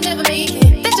them out and never make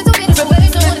it. That's just too bitter for where you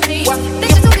don't wanna taste it.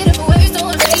 That's just too bitter for where you don't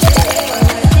wanna taste it.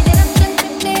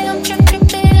 I'm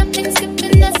tripping, I've been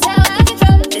skipping, that's how I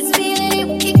control this feeling.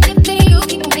 You keep dipping, you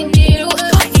keep moving it. I need your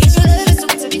love, it's so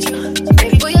it's a bitch, you.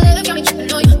 Baby boy, your love got me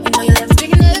tripping on you. You know your love is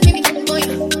big enough, make me tripping on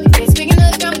you. It's big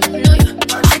enough, got me tripping on you.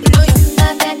 Tripping on you.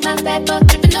 My bad, but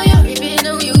tripping on you, tripping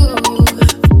on you.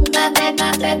 My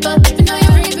bad, but tripping on you,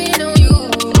 tripping on you.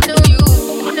 Know you,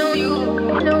 know you,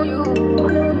 know you,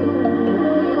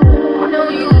 know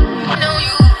you, know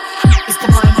you. It's the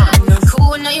one I'm not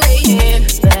cool, now you waiting.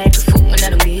 Like a fool when I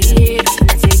don't need it.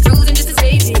 Let's take cruising just to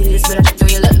save this, but I know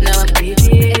your love now I'm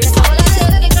craving. That's all I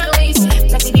love, ain't trying to waste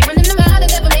it. Like we be running them out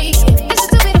and never make it. That's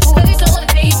just too bitter for every soul on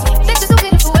the face. That's just too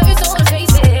bitter for every soul on the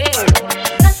face.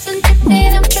 Nothing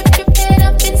tripping, I'm tripping,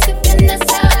 I've been sipping, that's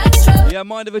how I control. Yeah,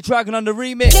 Mind of a Dragon on the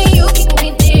remix. You keep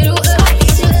moving it.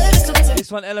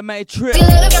 This one Elevated Trip. Your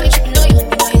love got me tripping on you. You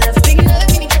know your love is big enough,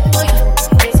 make me tripping on you.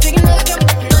 It's big enough, got me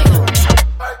tripping on you.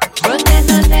 But that's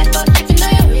not that, but tripping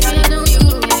on you, tripping on you.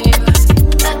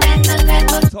 Not that,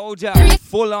 but Told ya,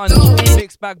 full on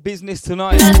mixed bag business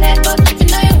tonight.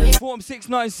 Form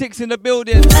 696 in the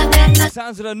building.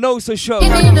 Sounds of the NOSA show,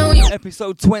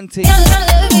 episode 20.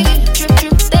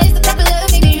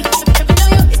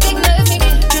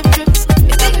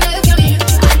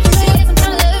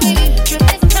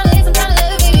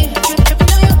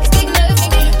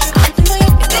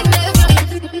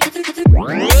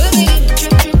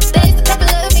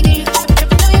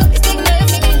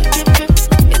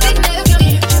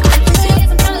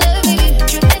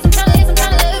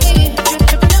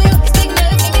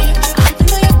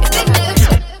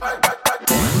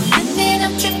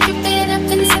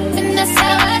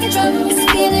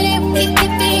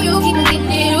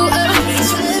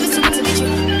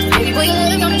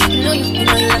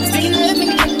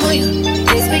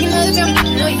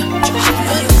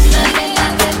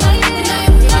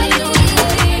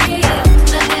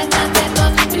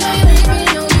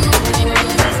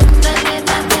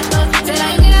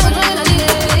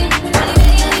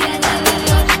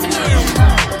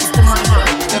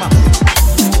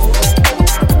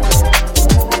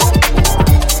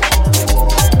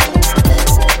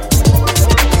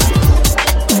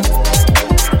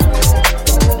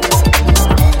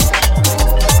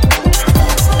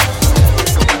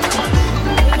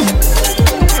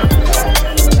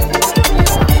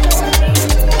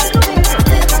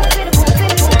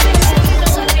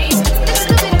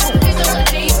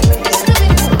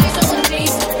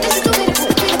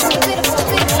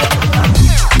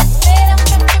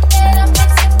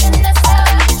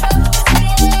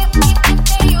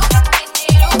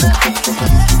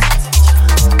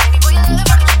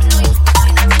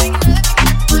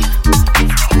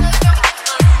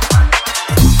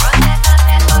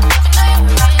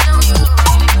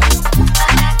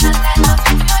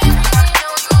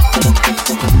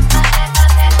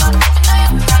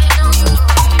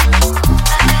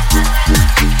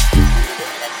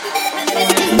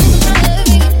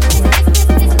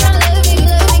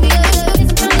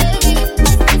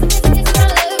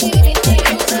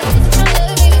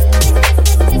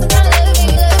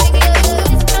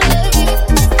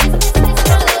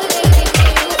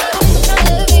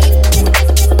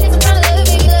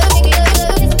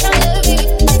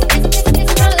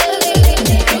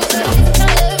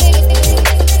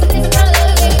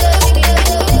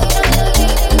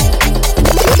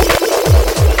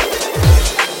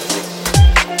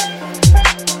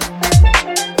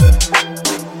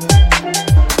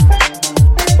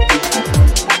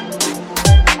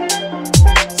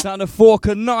 Sound of fork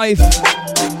and knife.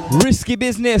 Risky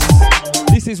business.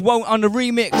 This is Won't on the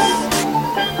remix.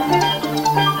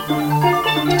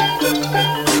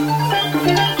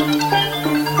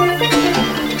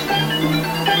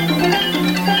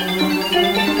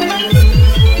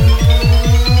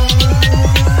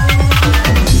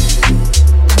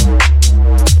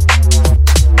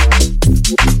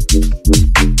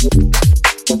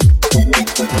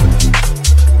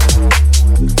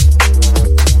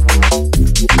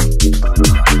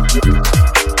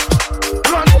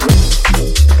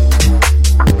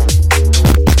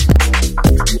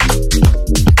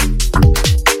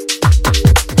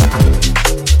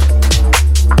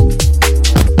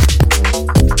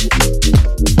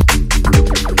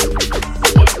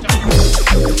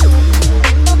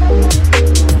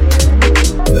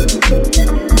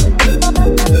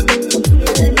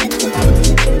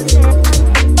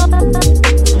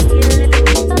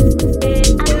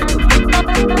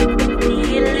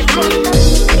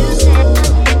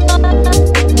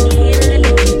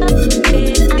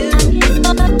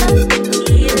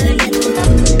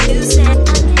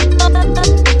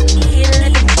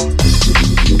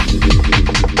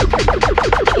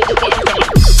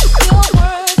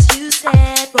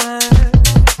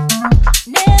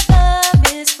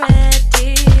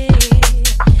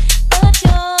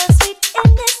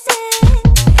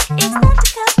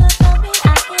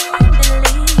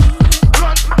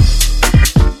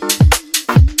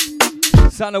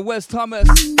 Sound of Wes Thomas.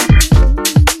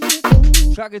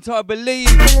 Track it I Believe.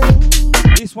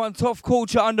 This one, Tough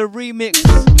Culture under remix.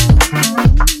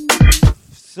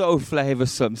 So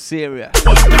flavoursome, serious.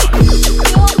 Your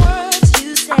words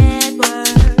you said were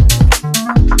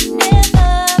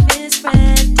never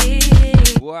misread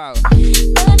it. Wow.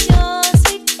 But you're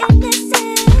sweet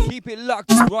innocent. Keep it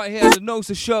locked right here at the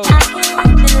NOSA show.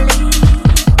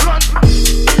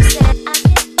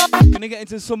 Gonna get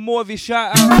into some more of your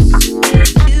shout outs.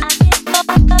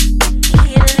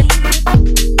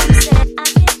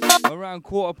 Around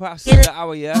 1/4 the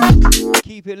hour, yeah?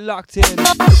 Keep it locked in.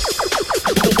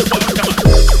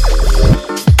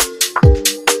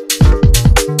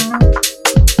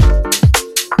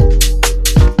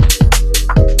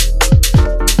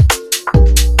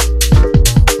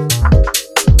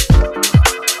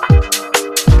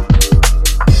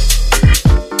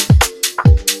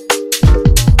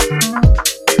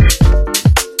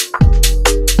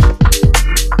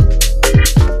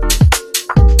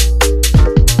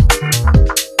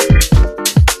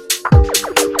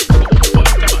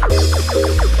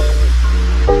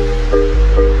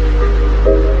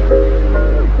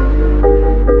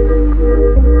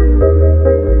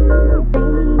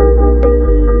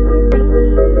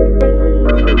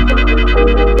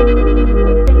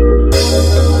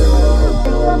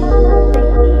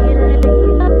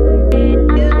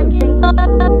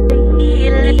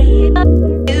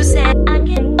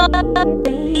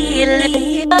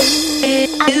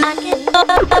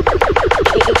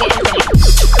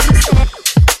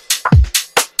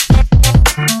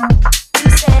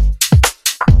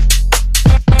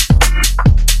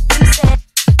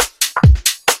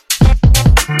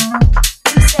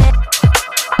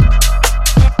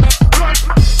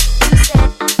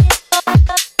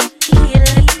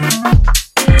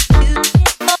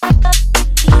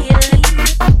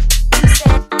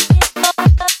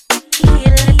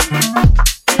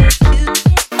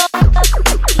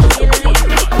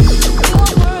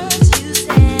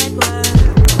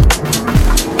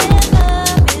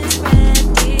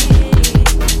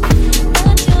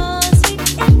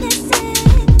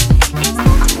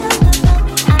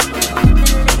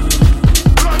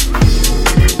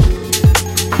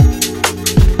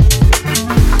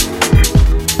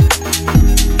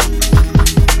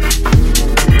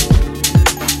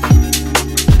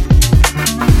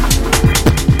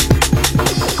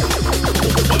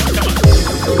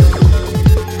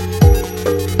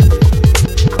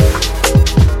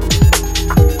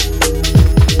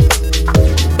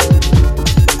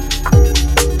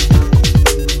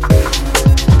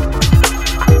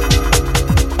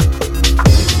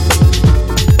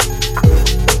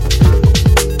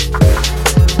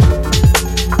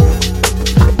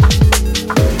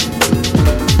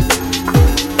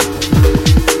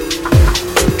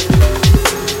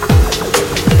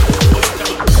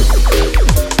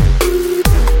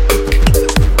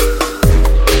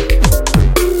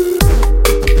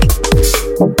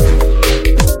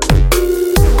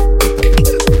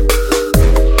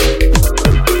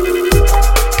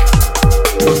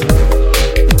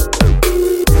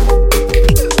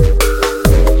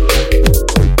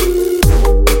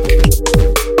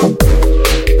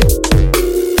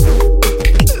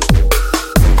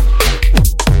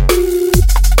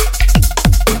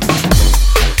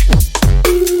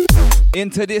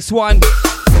 Into this one.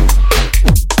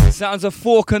 Sounds of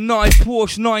fork and knife,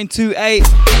 Porsche 928.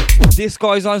 This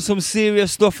guy's on some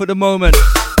serious stuff at the moment.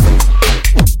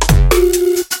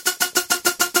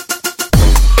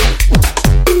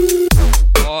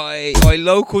 Oi,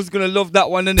 locals gonna love that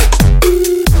one,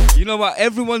 innit? You know what?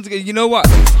 Everyone's gonna. You know what?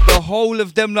 The whole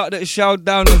of them lot that shout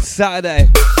down on Saturday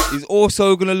is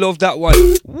also gonna love that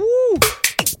one. Woo!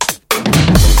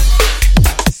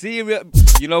 Serious.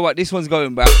 You know what? This one's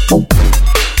going back.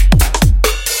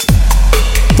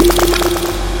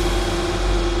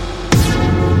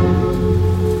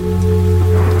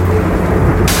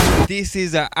 This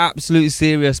is an absolute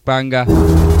serious banger.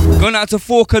 Going out to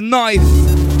Fork and Knife.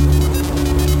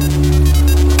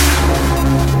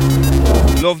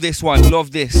 Love this one,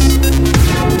 love this.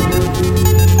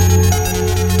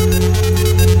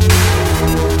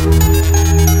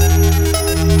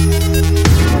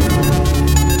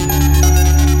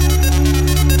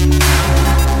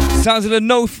 Sounds of the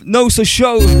NOSA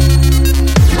show.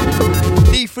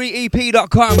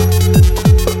 D3EP.com.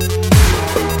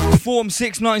 Form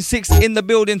 696 in the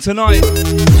building tonight.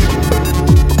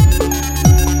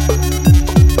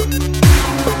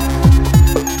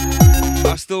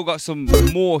 I still got some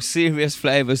more serious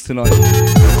flavours tonight.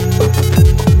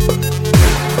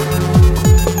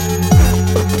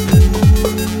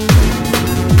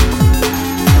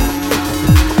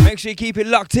 Make sure you keep it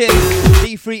locked in.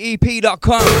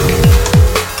 D3EP.com.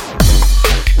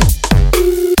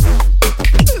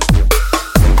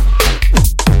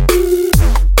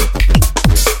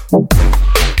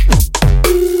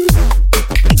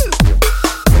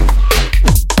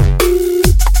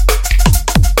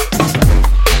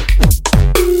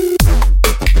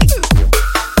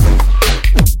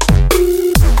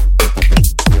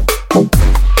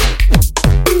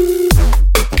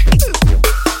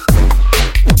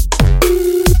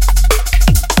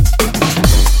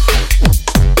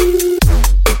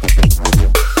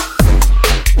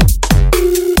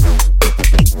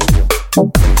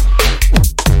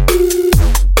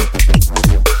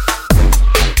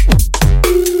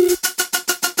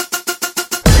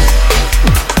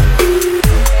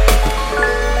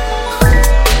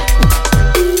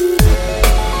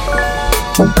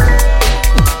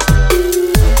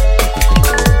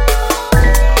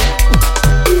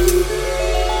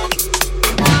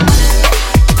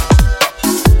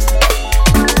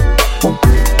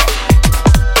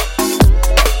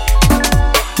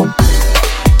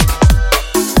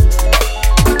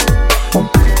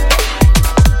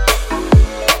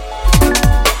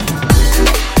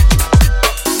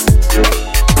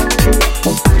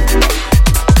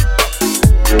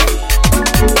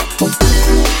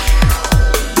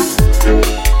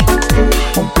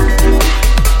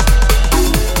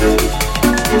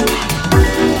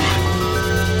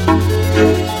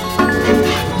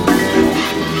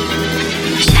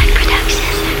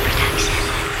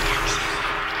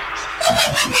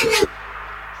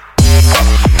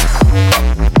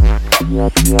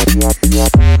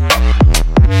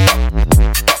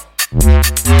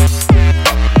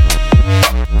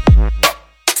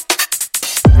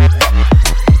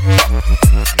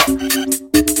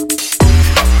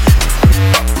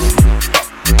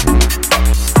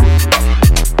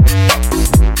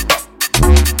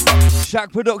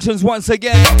 Shack Productions once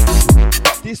again.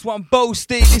 This one,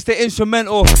 Boasty, this the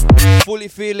instrumental. Fully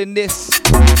feeling this.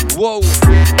 Whoa.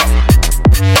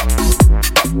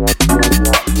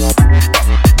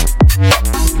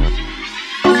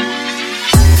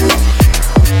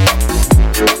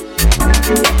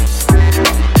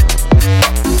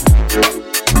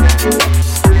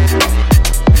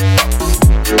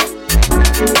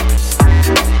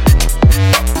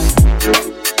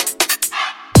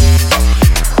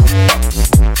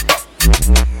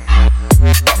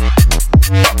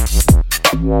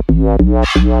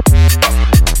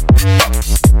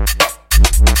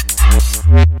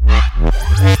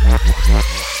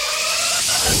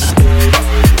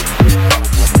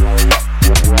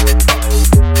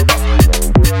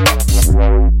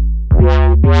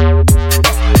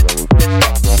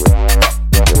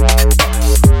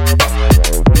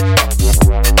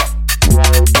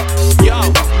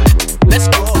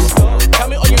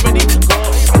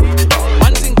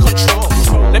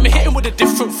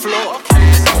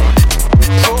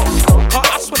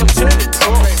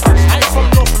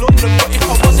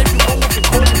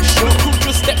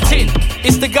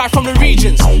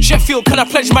 Can I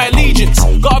pledge my allegiance?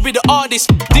 Gotta be the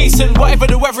artist, decent, whatever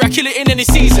the weather, I kill it in any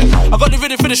season. I got the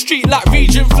rhythm for the street like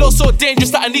region, flow so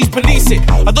dangerous that I need police it.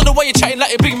 I don't know why you're chatting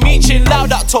like a big meechin. Loud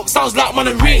that talk, sounds like man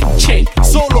and reaching.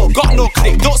 Solo, got no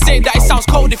click, don't say that it sounds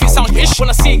cold if it sounds ish. When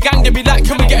I see a gang, they be like,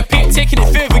 can we get a pic? Taking it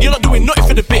further, you're not doing nothing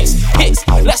for the bits. Hits,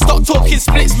 let's start talking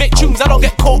splits, make tunes, I don't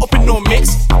get caught up in no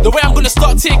mix. The way I'm gonna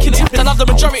start taking it, and have the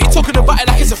majority talking about it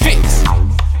like it's a fix.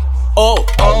 Oh,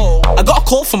 I got a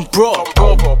call from bro.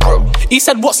 He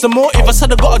said, what's the motive? I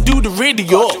said, I gotta do the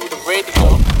radio.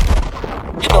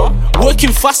 You know,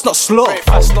 working fast, not slow.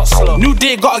 New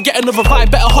day, gotta get another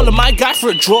vibe. Better holler my guy for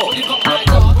a draw.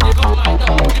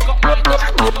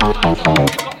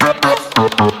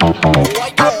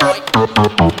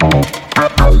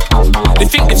 They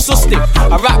think they've sussed it.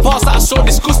 I rap bars that are so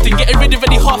disgusting. Getting rid of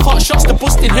any half-heart shots to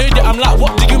busting. Heard it, I'm like,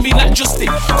 what do you mean like Justin?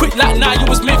 Quick like nah, you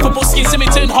was made for busking. See me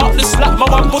turn heartless like my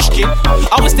one bushkin.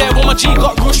 I was there when my G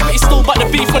got rushed, but he still back the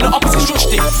beef when the opposite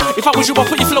rushed it. If I was you, I'd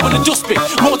put your flow in the dustbin.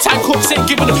 More time cooks ain't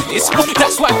giving them this.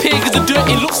 That's why pig is the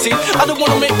dirty looks in. I don't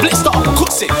wanna make blitz that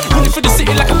uppercuts it. Running for the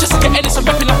city like I'm Jessica Ennis. I'm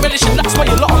repping like relish, and that's why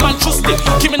a lot of man trust it.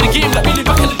 Give me the game like really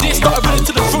back in the day. Started running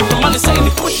to the front, the man is saying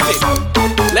they pushed it.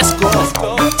 Let's go.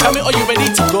 Tell me, are you ready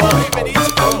to go?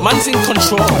 Man's in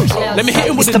control. Let me hit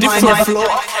him with a different flow.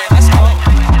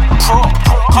 Pro,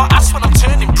 can't ask when I'm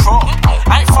turning pro.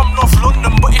 I ain't from North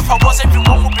London, but if I was,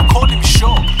 everyone would be calling me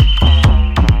show.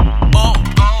 Oh,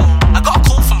 I got a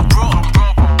call from bro.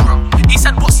 He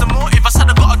said, what's the motive? I said,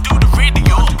 I gotta do the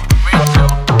radio.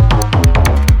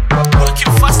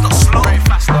 Working fast, not slow.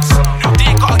 New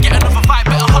day, gotta get another vibe.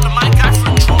 Better holler my guy for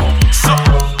a draw. So,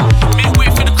 make way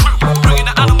for the crew. Bringing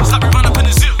the animals like we run up in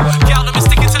the zoo. Girl, let me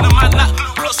stick it to the man like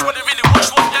glue. Plus, when they really watch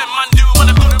what them man do. When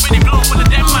I'm gonna really blow, when the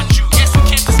them man do. Yes, we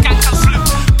came to skank and slew.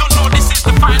 Don't know this is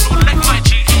the final leg, my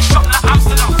G. Shot like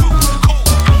Amsterdam food. Cool.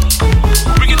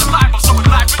 Bringing the vibe, I'm so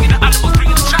alive. Bringing the animals,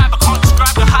 bringing the tribe. I can't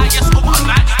describe the high, yes, over a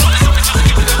night. All this is just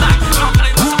giving the light. Now I'm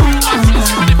playing lots of real life. Feeling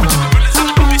too many pretty gorillas. And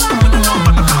I'm missing with the love,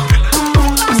 but I can't feel it. Full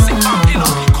of a sick mouth, you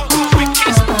know. Cold, cold, big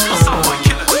kiss. Or some boy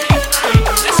killer.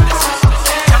 Listen.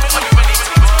 Tell me when you're ready to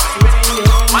go.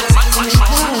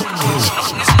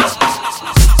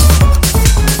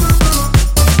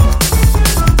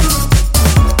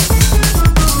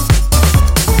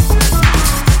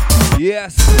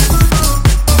 Yes.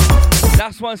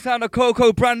 That's one sound of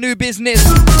Coco, brand new business.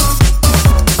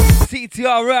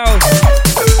 CTRL.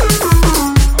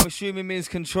 I'm assuming means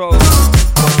control.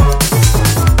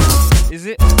 Is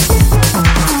it?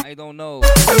 I don't know.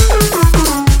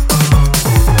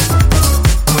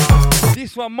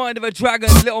 This one, Mind of a Dragon,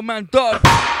 Little Man Dog.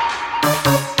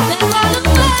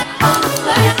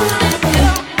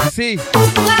 See,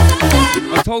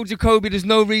 I told you, Kobe, there's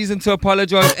no reason to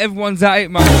apologise. Everyone's at it,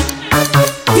 man.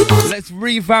 Let's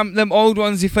revamp them old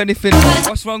ones, if anything.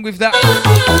 What's wrong with that?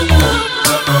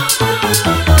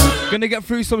 Gonna get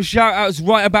through some shout outs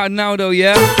right about now, though,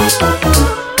 yeah?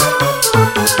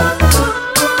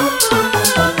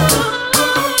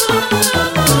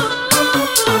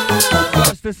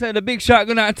 Got to send a big shout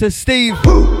out to Steve.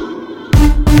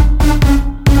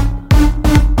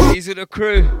 Easy the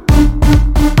crew.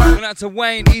 Going out to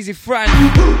Wayne, Easy Fran.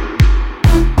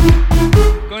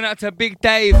 Going out to Big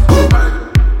Dave.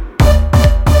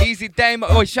 Easy Dame.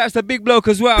 Oh, shouts to Big Bloke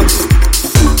as well.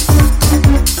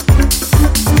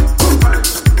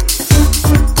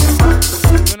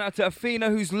 Going out to Athena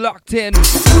who's locked in.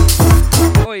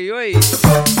 Oi, oi.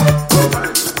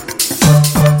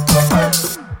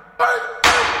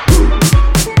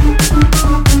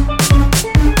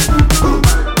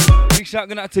 shout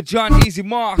going out to John, Easy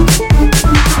Mark. Going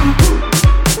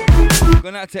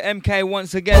out to MK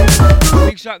once again.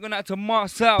 Big shout going out to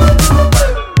Marcel.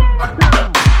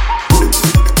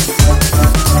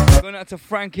 Going out to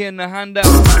Frankie and the handout.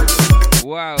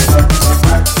 Wow.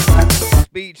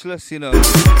 Speechless, you know.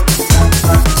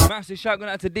 Massive shout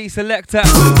going out to D Selector.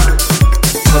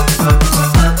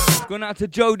 Going out to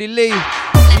Jody Lee.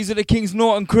 These are the Kings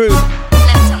Norton crew.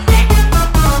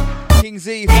 King's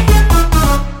Eve.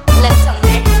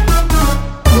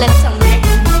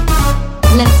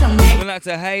 Going out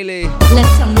to Haley.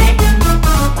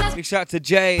 Big shout to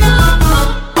Jay. Yeah,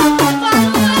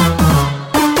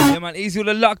 man, easy with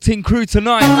the locked in crew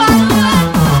tonight.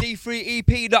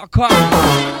 D3EP.com.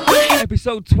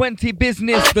 Episode 20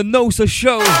 business, the NOSA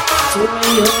show.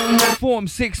 Form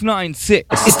 696.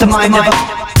 It's the mind never.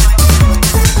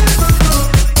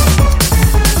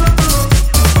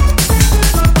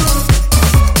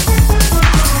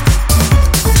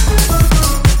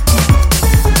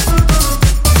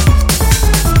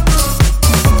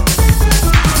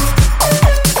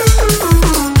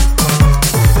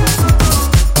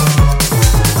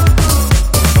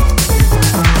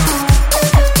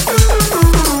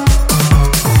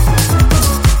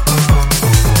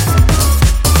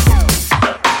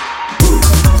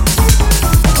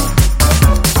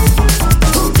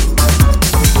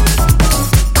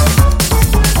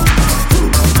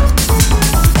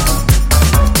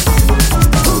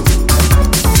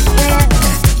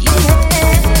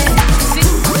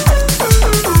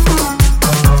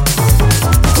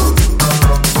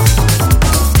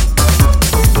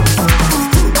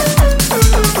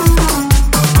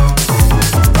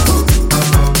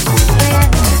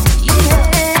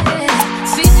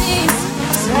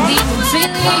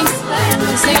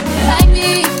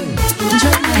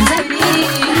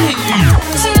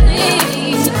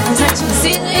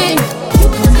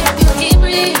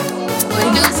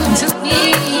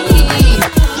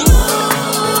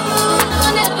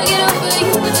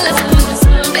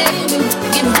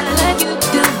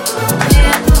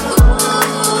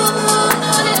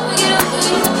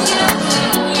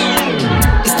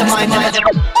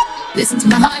 Listen to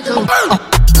my heart go.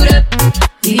 Put up,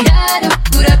 pick it up,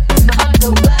 put up. My heart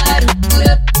go bottom. Put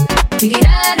up, pick it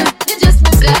up. It just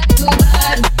won't slide to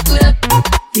bottom. Put up,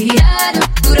 pick it up,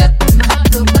 put up. My heart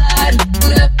go bottom.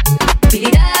 Put up, pick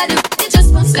it up. It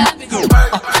just won't slide.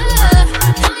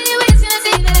 How many ways can I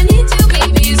say that I need you,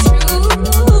 baby? It's true.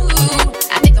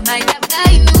 I think I might have got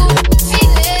you.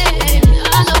 Feel it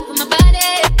all over my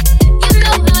body. You know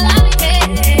how I like it.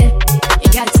 You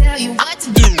gotta tell you what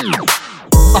to do.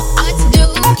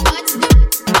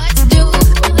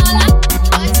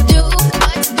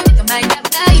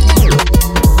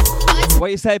 What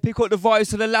you say? Pick up the voice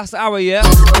to the last hour, yeah?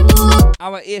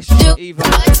 Hour-ish, even.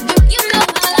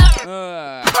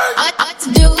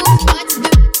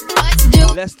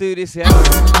 Let's do this, yeah?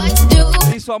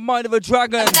 This one, Mind of a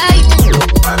Dragon.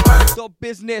 Stop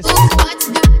business.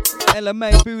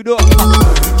 LMA, booed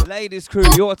up. Ladies crew,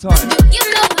 your time.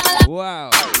 Wow.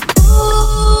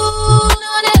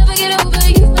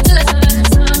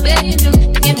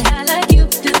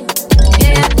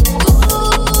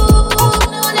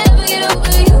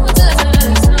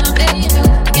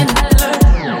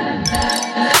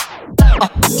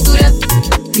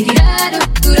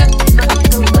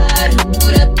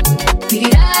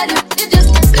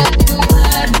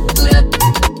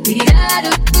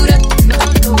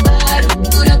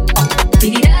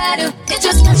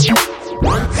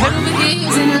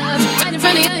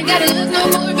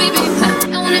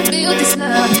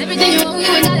 Everything you want, you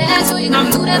ain't gotta ask, so you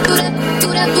gonna do that, do that, do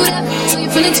that, do that. So you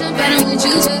feeling jump out and want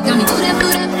you to got me do that, do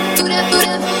that, do that, do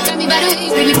that. Got me by the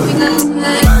waist, baby, before we go.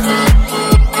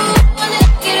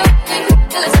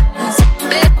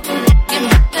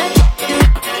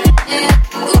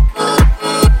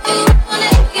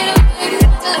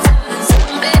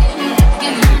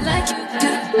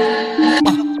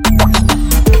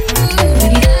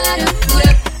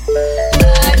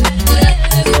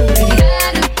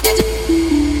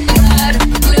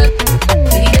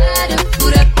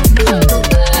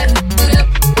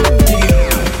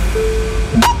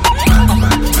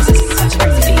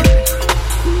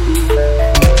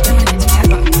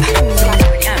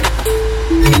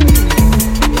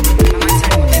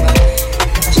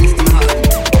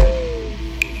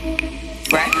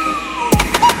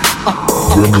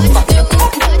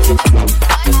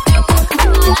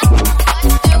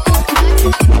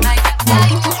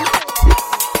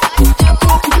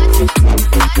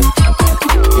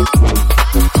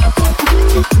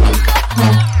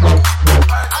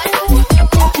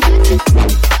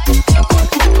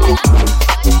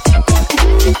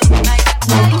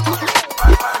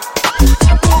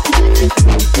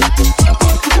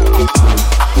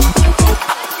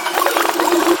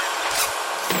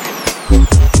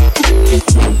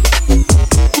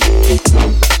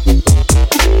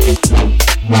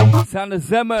 Sound of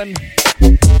Zeman.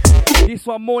 This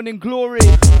one, Morning Glory.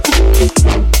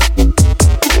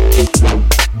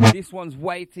 This one's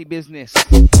weighty business.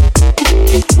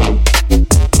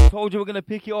 Told you we're gonna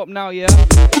pick it up now, yeah?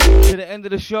 To the end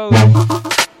of the show.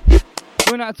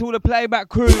 Going out to all the playback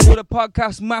crew, all the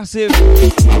podcast massive.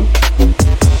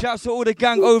 Shouts to all the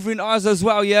gang over in Oz as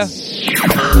well, yeah?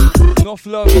 Enough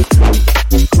love.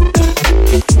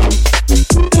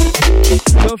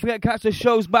 Don't forget, catch the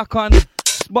shows back on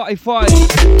Spotify,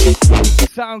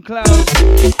 SoundCloud,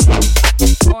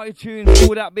 iTunes,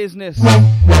 all that business.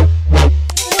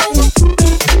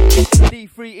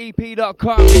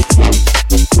 D3EP.com.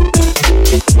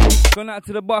 Going out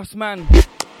to the boss man.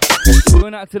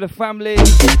 Going out to the family.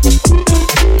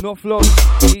 Enough love,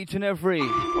 each and every.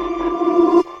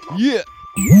 Yeah.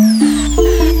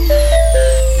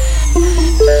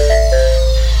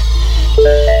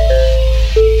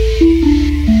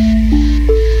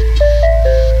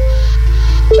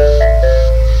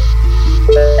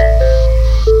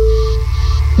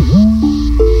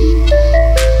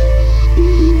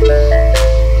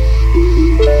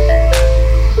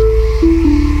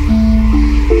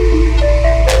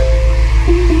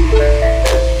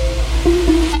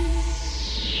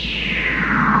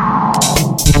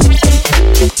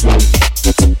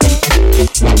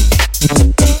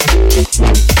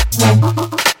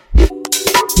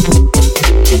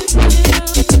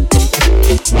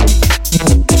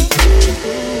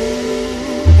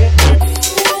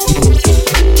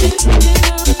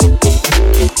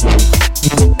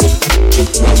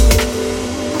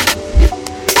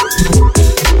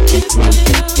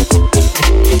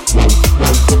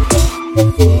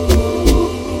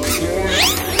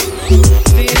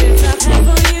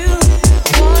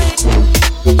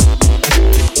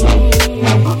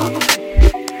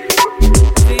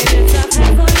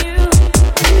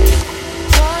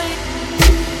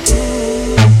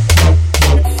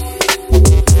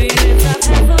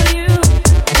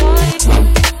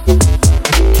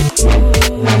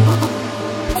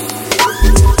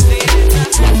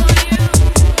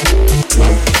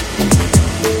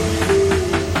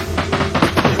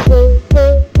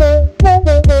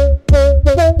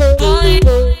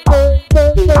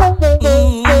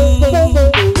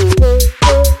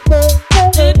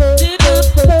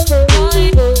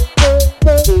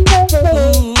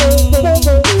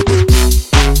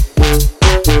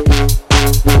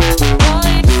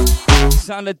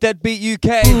 The Deadbeat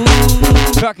UK,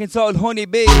 track entitled Honey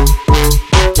Bee.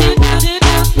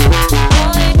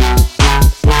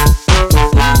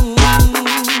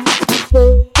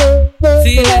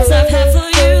 Feelings I've had for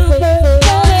you.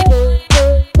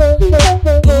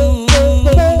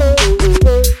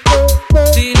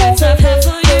 Feelings I've had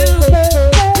for you.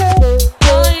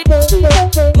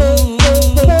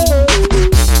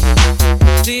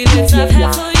 Feelings I've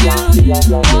had for you.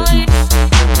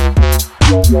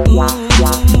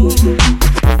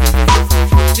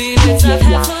 Feelings I've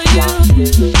had for you.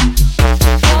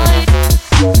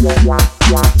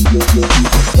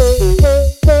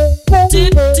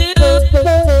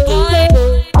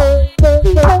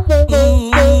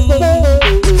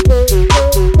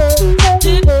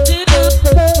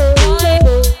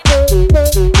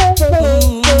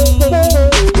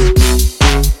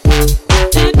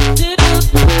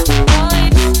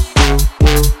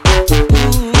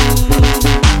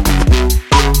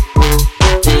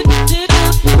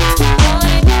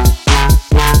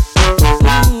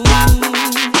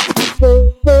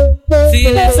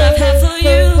 Feelings I've had for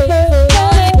you.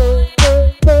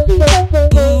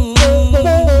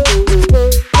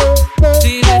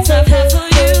 Feelings I've had for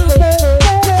you.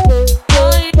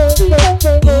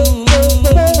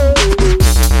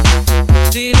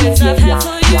 Feelings I've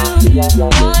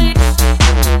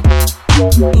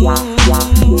had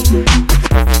for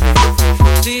you.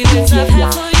 Feelings I've had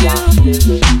for you.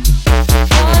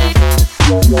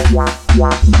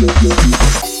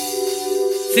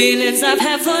 Feelings I've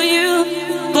had for you,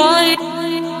 boy.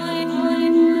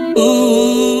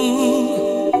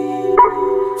 Ooh.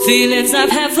 Feelings I've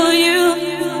had for you,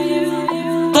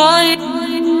 boy.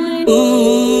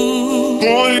 Ooh.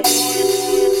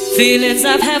 Feelings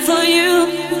I've had for you,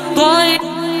 boy.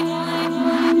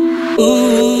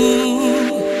 Ooh.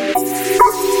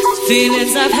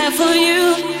 Feelings I've had for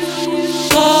you,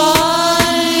 boy.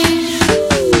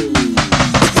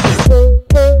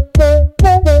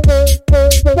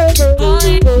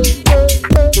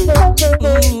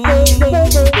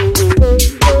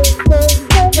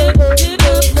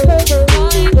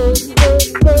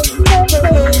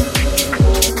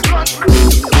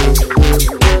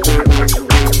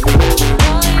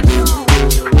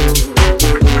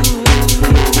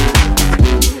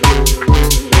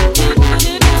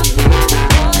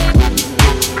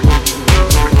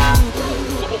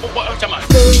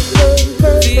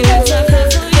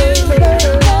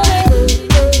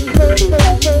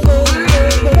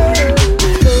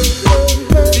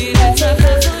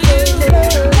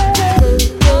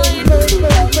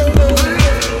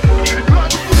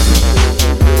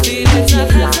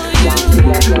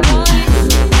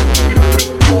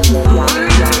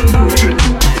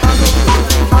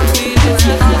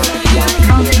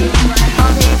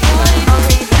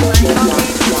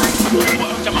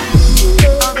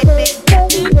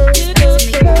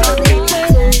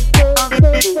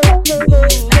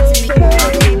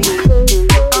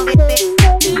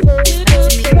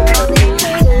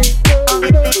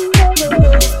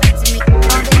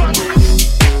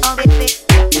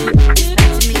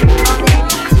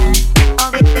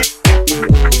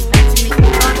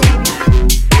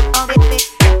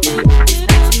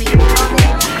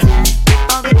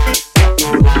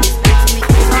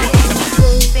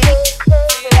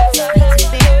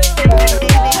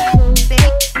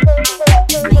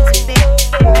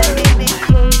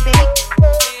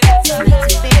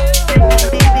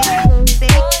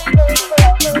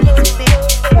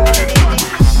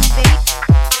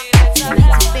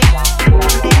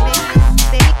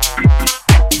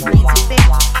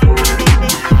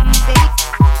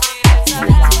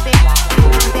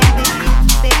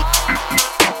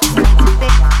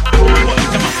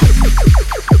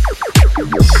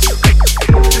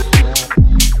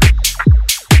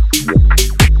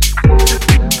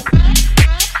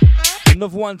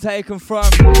 Another one taken from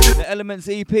the Elements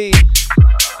EP.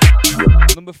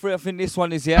 Number 3, I think this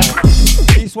one is, yeah?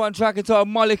 This one track entitled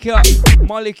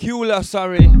Molecular,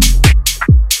 sorry.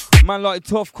 Man like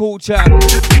Tough Culture,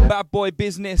 Bad Boy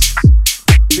Business.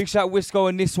 Big shout Wisco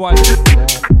on this one.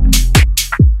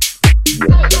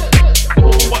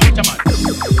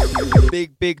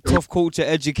 Big Tough Culture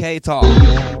educator.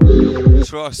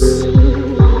 Trust.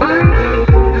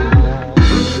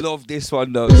 Love this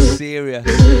one though, serious.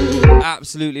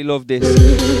 Absolutely love this.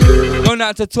 Going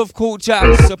out to Tough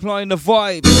Culture, supplying the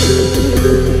vibes.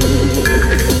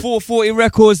 440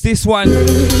 Records, this one.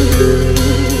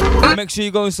 Make sure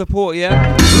you go and support,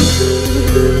 yeah?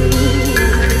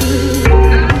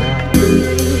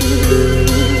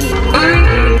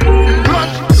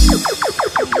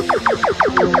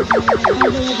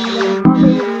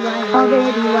 Oh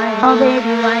baby, why? Oh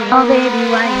baby, why? Oh baby,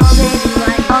 why? Oh baby,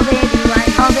 why? Oh baby, why?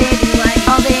 Oh baby, why?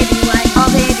 Oh baby, why? Oh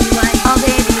baby, why? Oh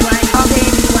baby, why? Oh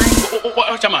baby, why?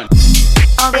 What man?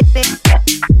 Oh baby,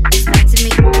 explain to me.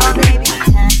 Oh baby,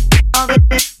 oh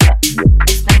baby,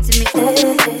 explain to me. Oh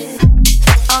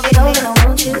baby, I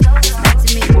want you. Explain to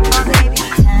me. Oh baby,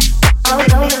 oh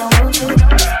baby, I want you.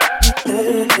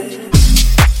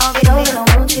 Oh baby, I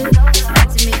want you. Explain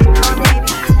to me. Oh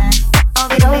baby, oh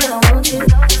baby, I want you.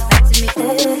 Explain to me.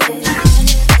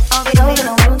 Oh baby,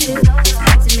 I want you.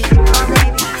 Explain to me. Oh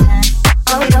baby,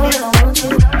 oh baby, I want you.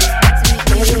 Explain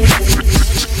to me.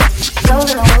 Oh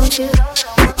baby, I want you.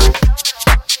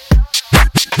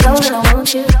 Know that I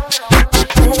want you.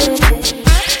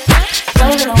 Know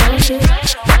that I want you.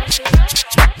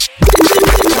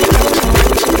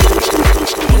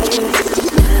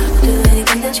 I'll do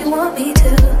anything that you want me to.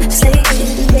 Stay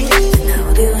here. And I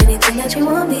will do anything that you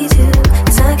want me to.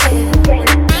 'Cause I care.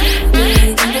 I'll do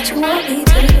anything that you want me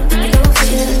to. I don't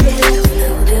fear. And I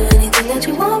will do anything that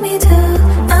you want me to.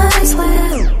 I swear.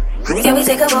 Can we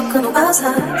take a walk on the wild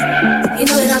side? You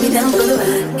know that I'll be down for the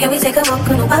ride. Can we take a walk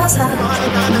on the wild side?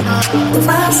 The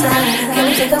wild side. Can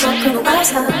we take a walk on the wild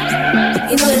side?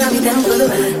 You know that I'll be down for the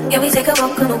ride. Can we take a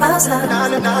walk on the wild side?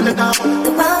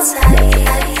 The wild side.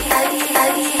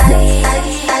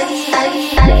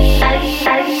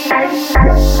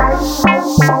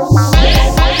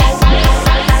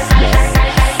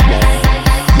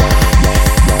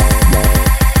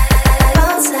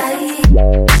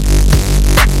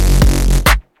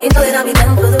 You know that I'll be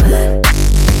down for the ride.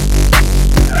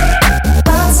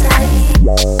 Outside.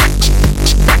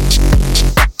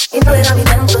 You know that I'll be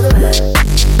down for the ride.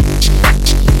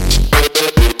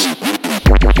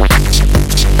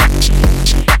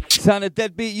 Sound of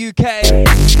Deadbeat UK.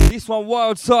 This one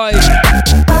Wild Side.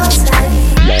 Outside.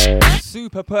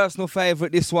 Super personal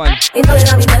favourite, this one. You know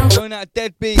that I'll be down for Going out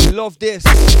Deadbeat, love this. I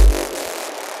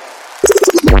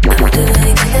will do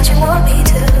anything that you want me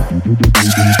to.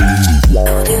 I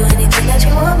will do anything that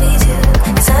you want me to.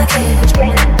 'Cause I care.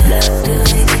 I will do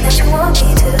anything that you want me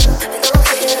to. I don't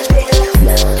fear.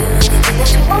 I will do anything that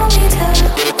you want me to.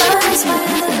 I swear.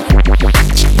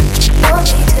 Want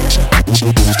me to.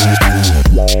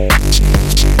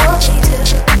 Want me to. Want me to.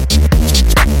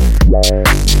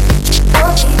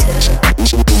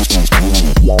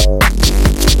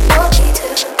 Want me to.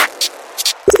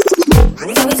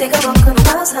 Can we take a walk on the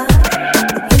wild side?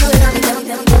 You know that I'll be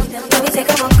down. Can we take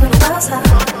a walk on the wild side?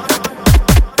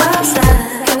 Wild side.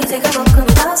 Can we take a walk on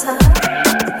the wild side?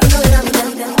 You know that I'll be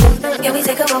down. Can we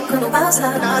take a walk on the wild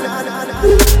side?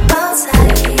 Wild side.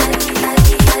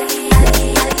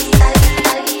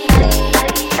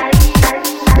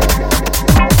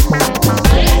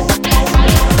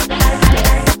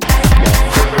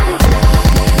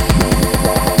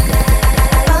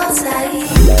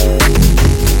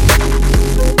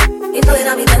 You know that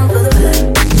I'll be down for the ride.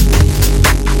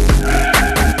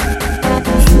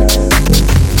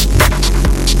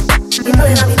 You know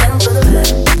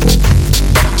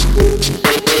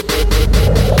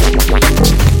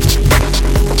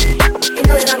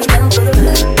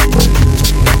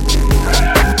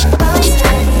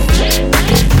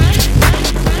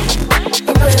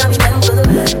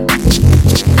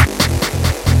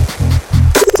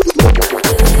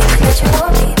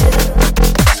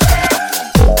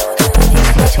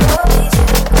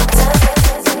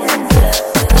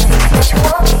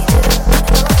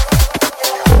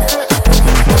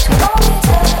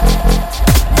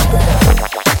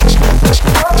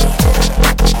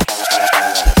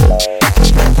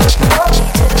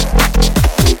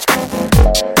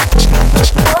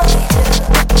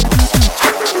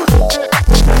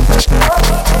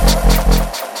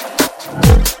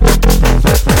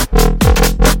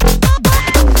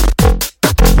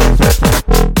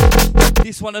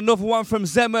one, another one from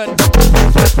Zeman.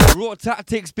 Raw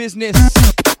Tactics Business.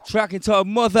 Track into her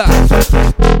mother.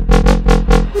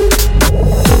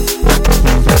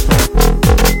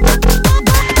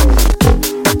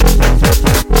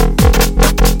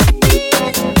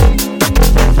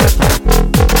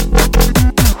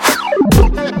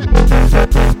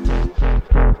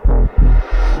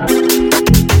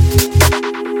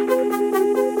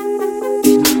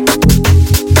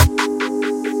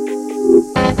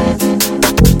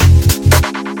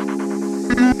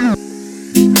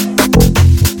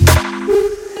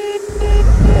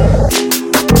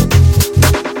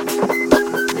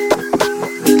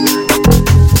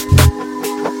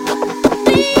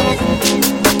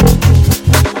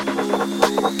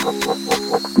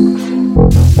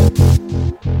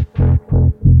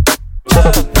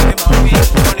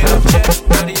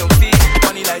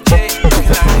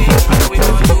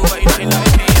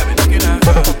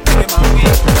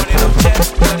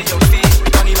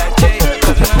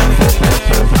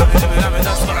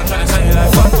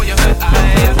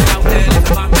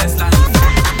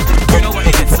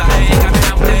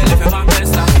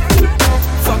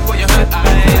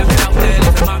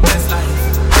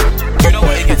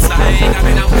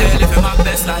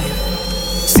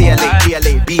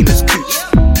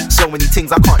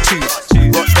 things I can't choose.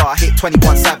 Rockstar, I hit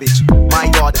 21 Savage.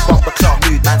 My yard is bumper clock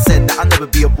mood. Man said that I'll never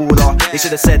be a baller. They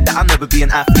should have said that I'll never be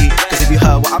an athlete. Cause if you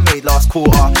heard what I made last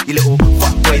quarter, you little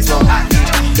fuckboys won't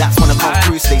athlete. Yats wanna come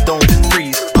through so they don't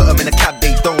freeze. Put them in a cab,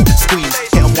 they don't squeeze.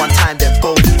 Hit them one time, then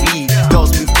both leave.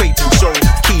 Girls move quick to show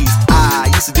keys.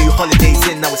 I used to do holidays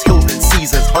in, now it's Hilton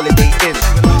Seasons, Holiday Inn.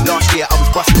 Last year I was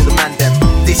busting all the man them.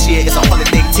 This year it's a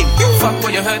holiday ting. Fuck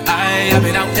what you heard, I've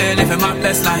been out there living my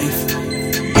best life.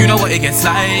 You know what it gets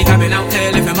like, I've been out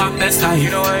there living my best life.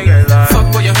 You know what it gets like.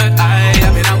 Fuck what you heard,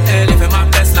 I've been out there living my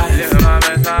best life. Living my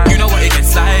best life. You know what it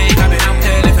gets like, I've been out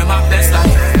there living my best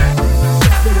life.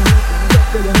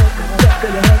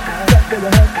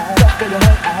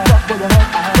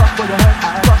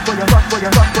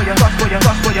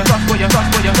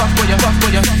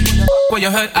 What you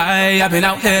heard, I've been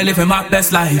out here living my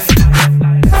best life.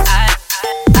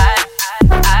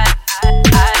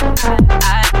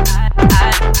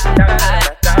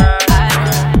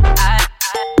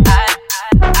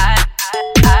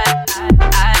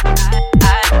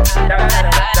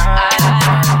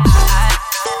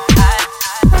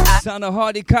 Sound of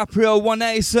Hardy Caprio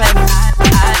 187.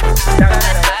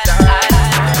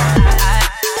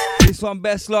 This one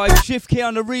best live. Shift key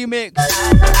on the remix.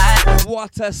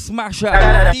 What a smasher.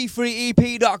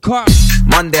 D3EP.com.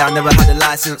 Monday I never had a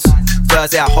license.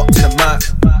 Thursday I hopped in a Merc.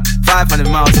 500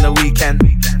 miles in a weekend.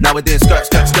 Now we're doing skirt,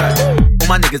 skirt, skirt. All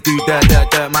my niggas do dirt,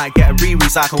 dirt, dirt. Might get a re-re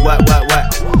so I can work, work,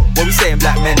 work. What we saying,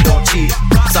 black men don't cheat.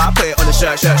 So I put it on the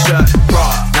shirt, shirt, shirt. Bra,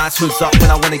 nice hoods up when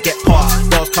I wanna get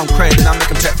past. Girls come crazy and I make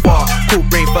them check far. Cool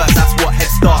brain first, that's what head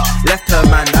start. Left her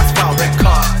man, that's why I rent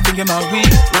car. Thinking about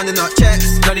weed, running up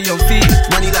checks, bloody your feet,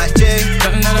 money like Jay.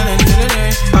 I've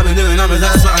been doing numbers,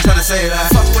 that's what I'm trying to say.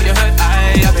 Like. Fuck what you heard,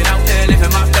 I've been out there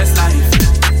living my best life.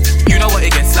 You know what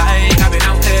it gets like, I've been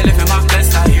out there living my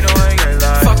best life. You know what it gets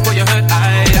like. Fuck what you heard,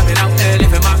 I've been out there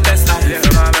living my best life.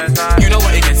 Living my best life. You know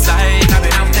what it gets like, I've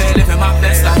been out there living my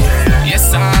best life.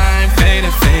 Yes, I'm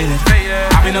faded, faded.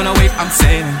 I've been on the wave, I'm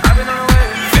sailing.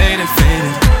 Faded,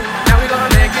 faded. Now we gonna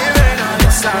make it rain on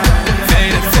your side.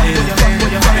 Faded, faded. I've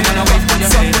been on the wave, I'm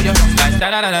sailing. Like da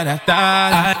da da da da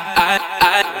da.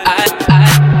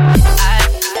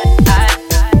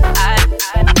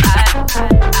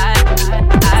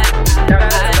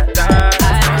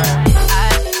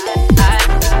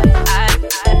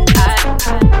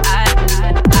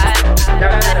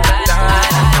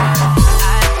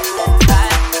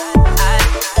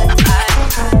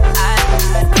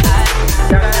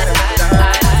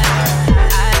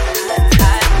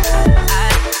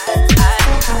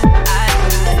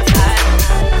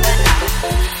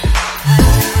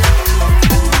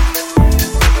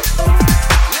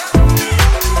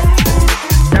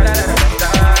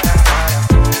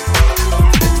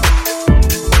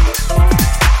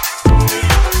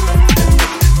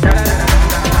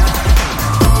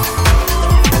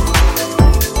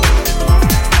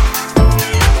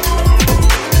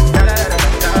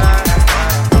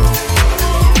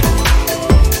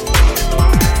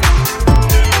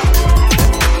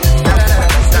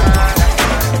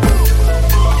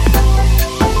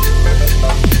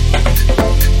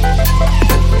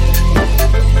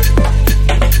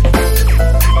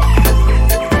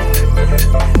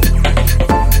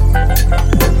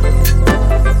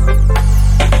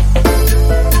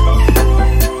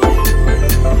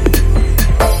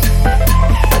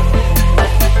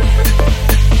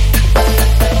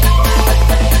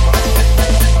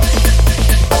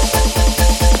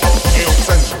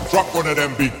 drop one of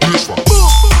them big bass one.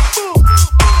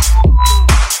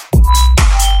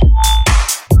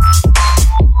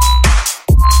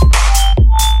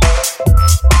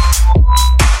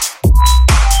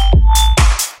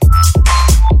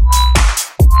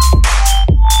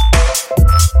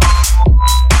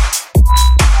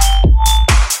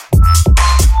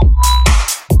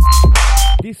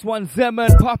 This one,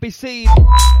 Zeman, Poppy Seed.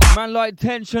 Man like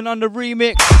Tension on the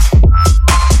remix.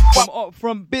 From Up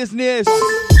From Business.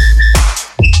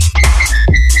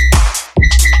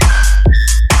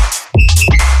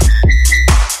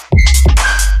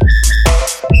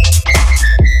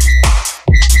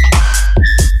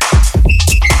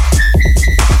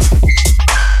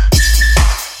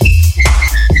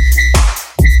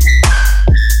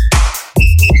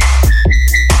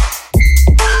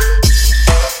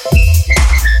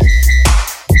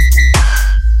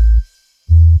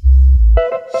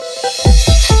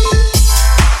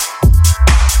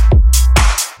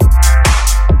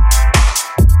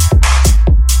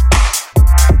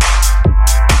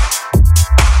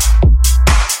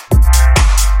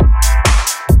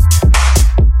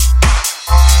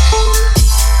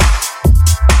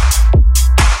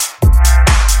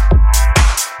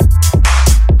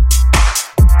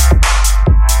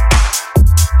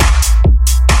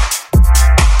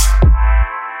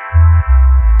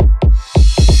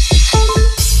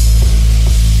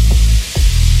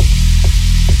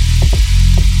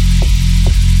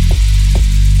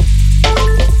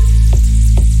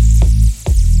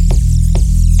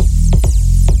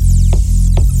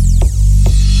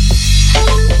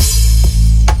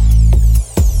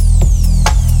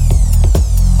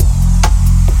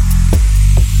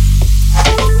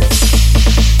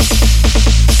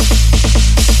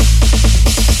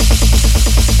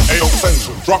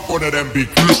 Drop one of them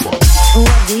big bass one.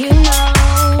 What do you know?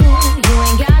 You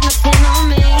ain't got nothing on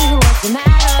me. What's the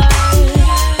matter?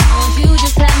 Won't you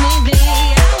just let me be?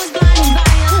 I was blinded by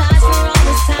your lies for all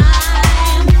this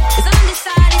time. 'Cause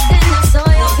undecided, then I saw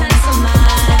your pencil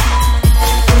mine.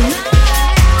 In my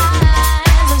eyes,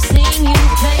 I've seen you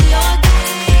play your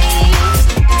games.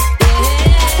 Yeah,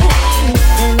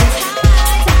 in this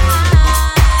high time,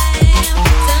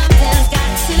 something's got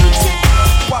to change.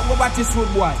 What is food,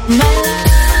 boy? My love.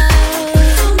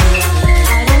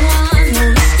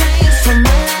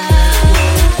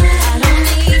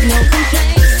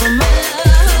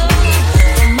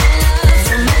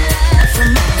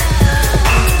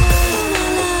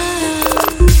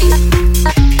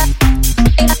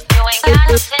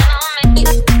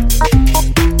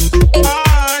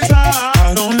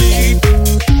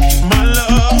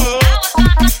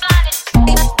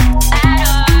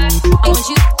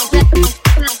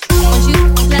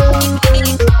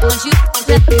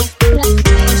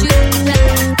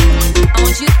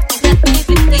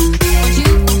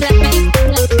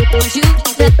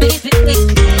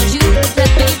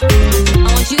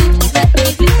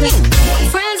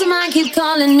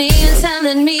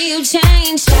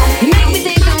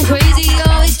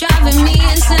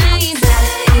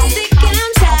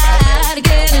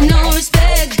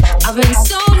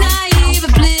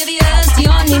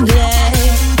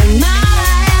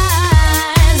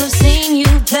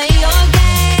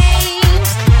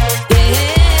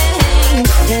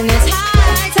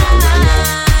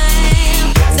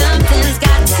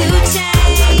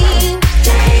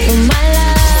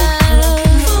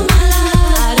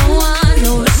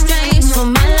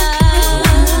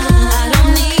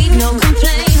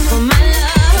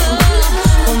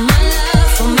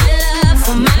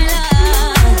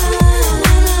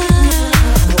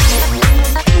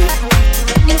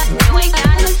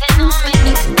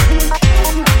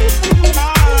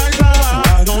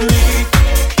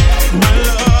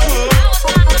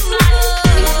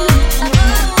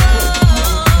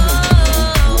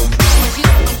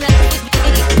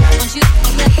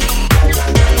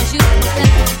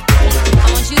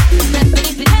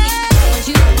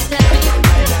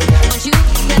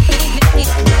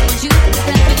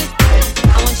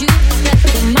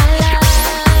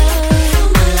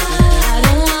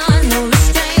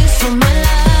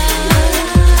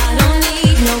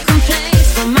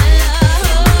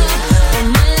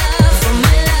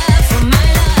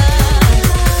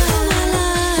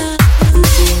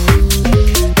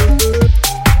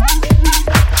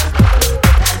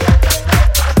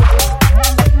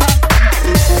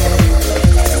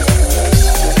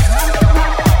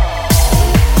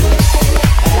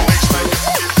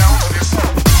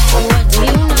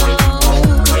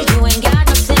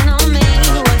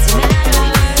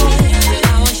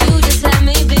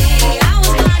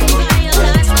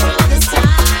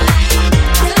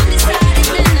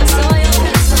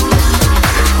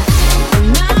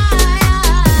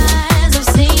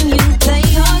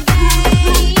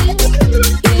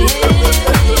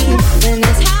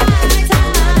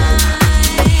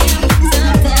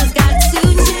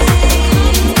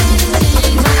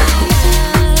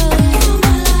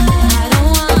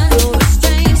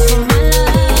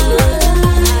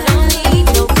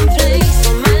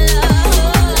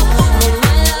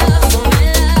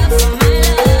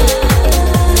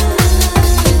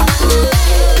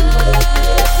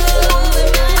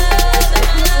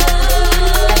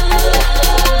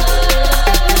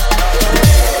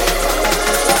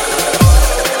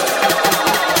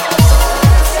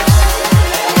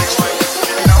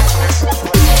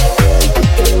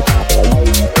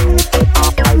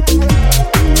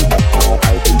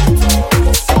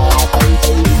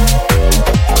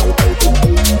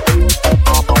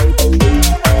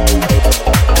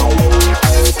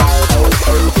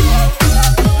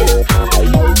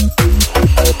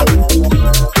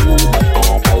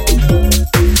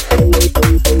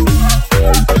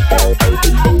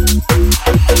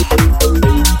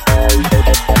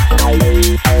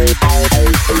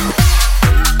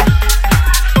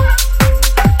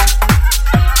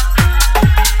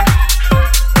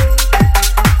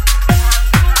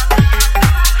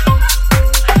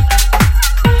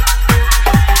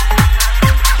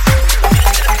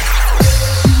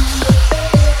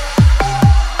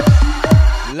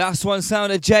 Last one,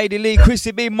 sound of JD Lee,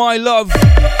 Chrissy B, My Love.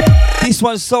 This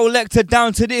one's Soul Lecter,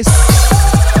 Down to This.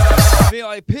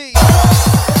 VIP.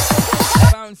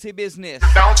 Bouncy business.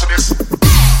 Down to this.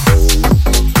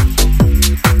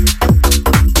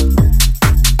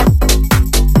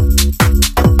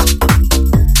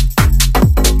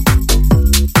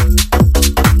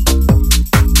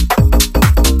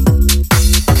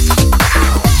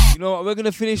 You know what? We're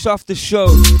gonna finish off the show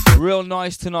real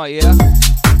nice tonight, yeah?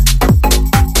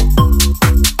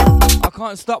 I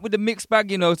can't stop with the mixed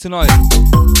bag, you know, tonight.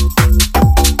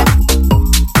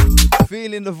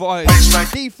 Feeling the vibe.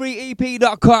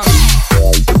 D3EP.com.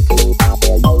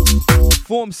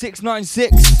 Form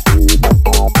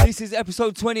 696. This is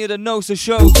episode 20 of the NOSA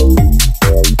show.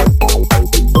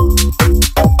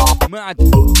 Mad.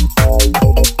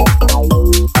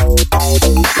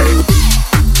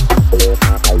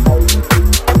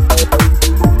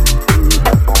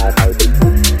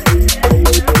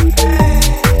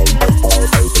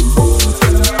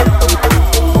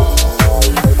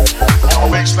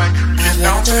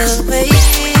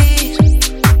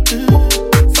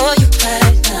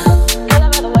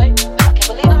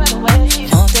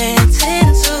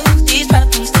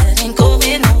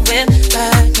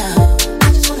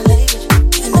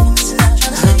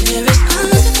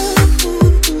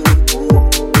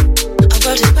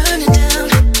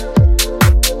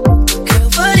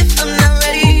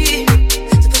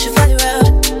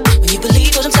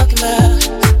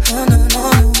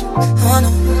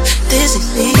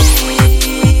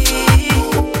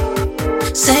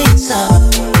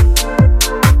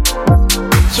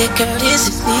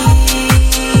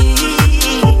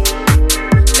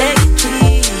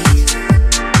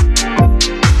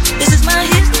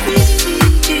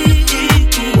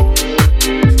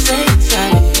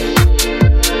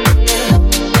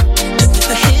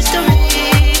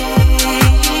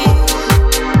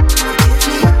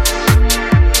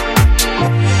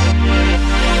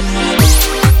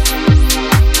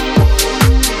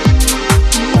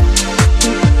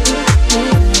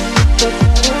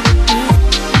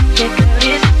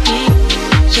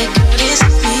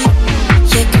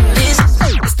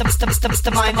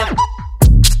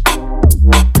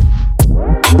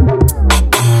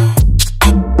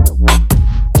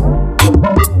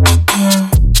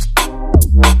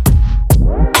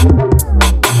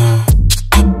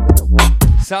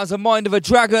 Sounds of Mind of a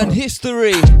Dragon,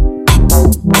 History.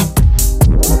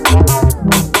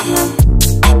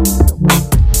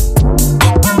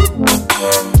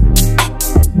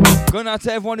 Going out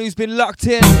to everyone who's been locked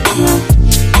in.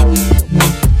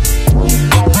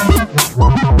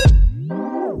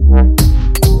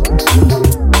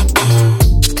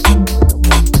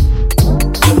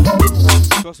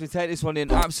 Trust me, take this one in,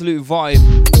 absolute vibe.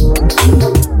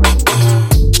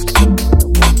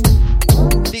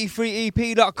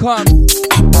 D3EP.com.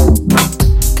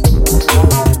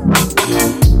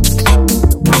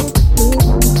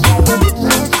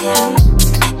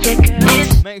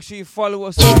 Make sure you follow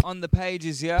us on the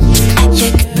pages, yeah?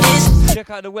 Check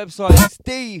out the website, it's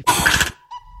Steve.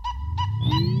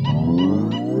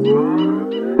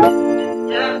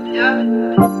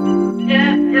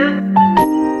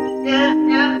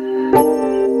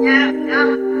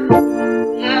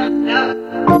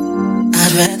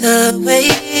 I'd rather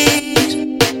wait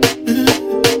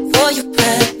for you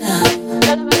right now.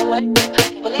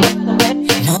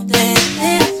 No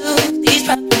dancing through these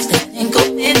problems that ain't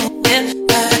going nowhere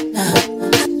right now.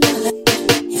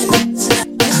 You know it's not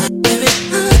there is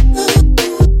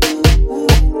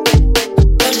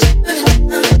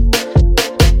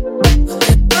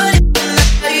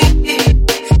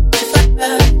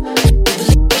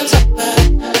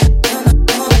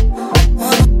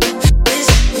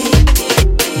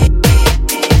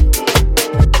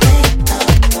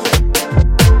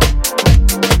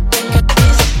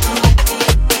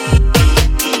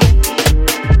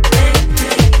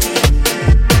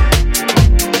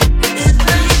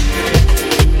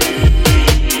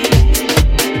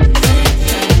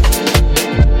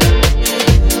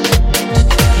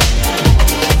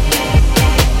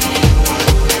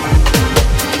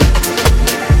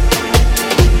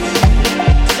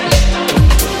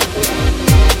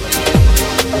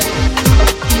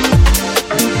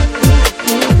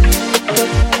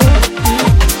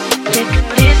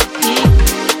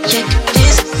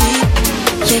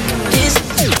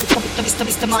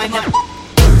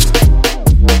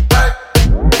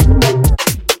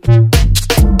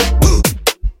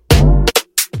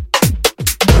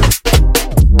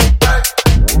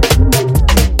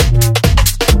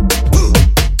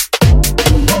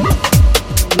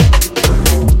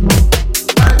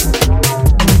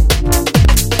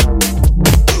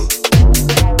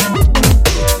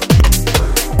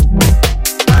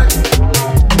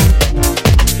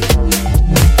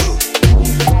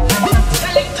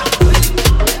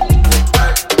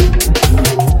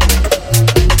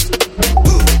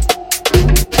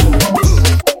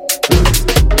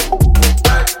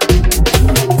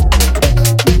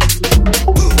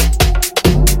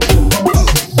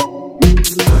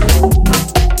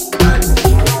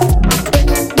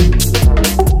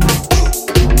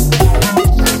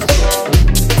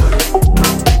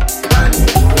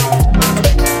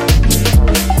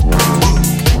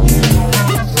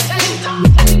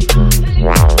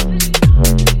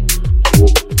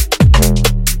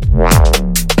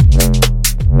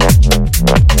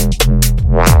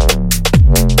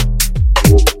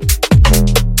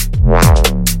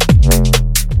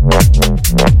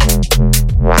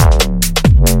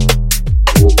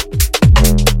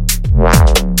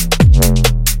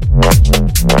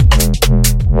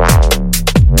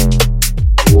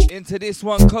Into this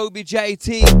one, Kobe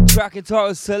JT, track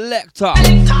entitled Selector.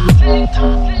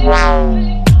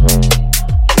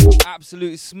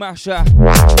 Absolute smasher.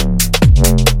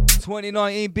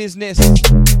 2019 business.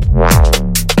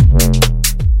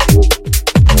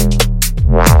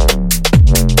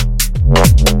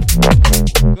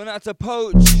 Going out to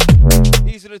Poach.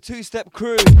 These are the two-step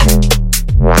crew.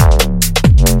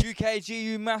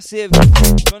 UKGU massive.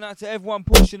 Going out to everyone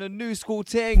pushing a new school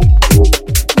ting.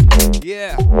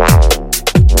 Yeah.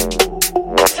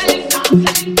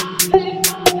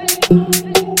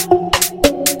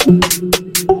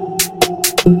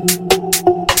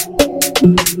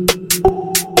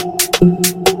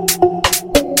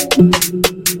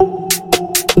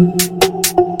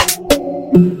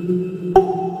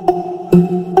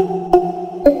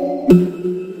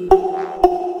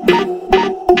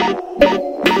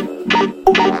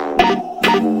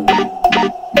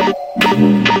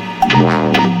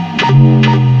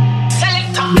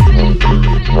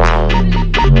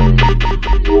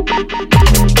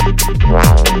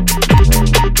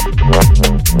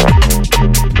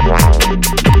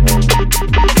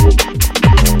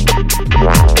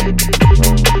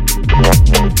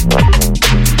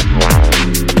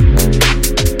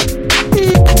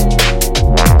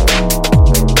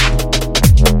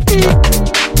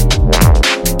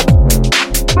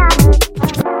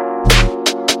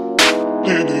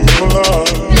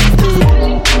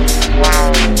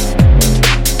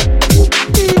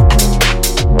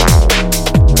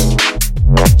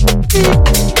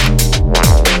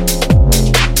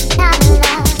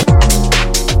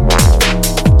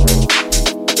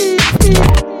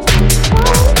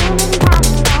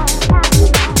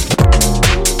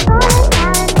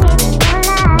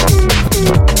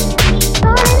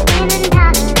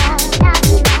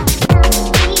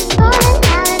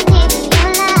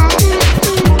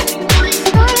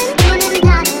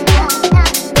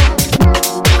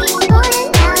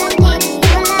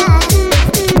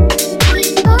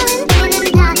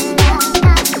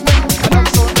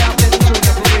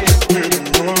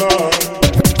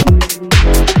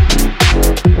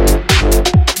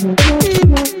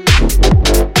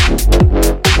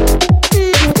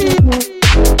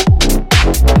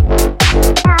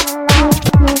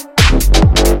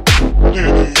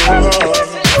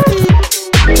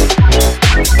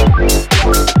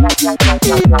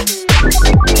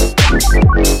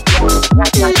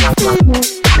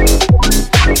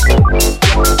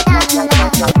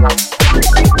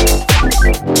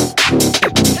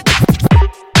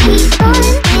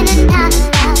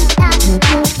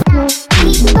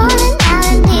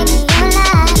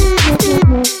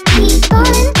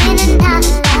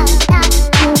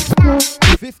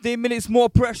 More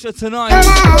pressure tonight.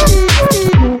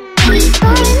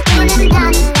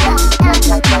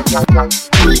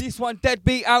 This one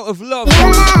deadbeat out of love.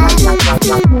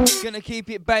 Gonna keep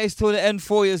it bass till the end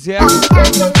for yous, yeah?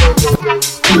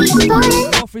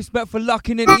 Enough respect for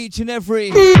locking in each and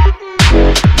every.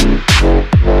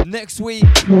 Next week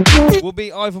will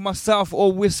be either myself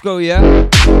or Wisco, yeah?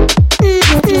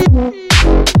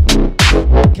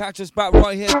 Catch us back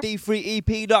right here,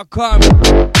 d3ep.com.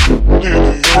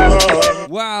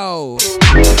 Wow.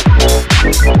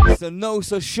 It's a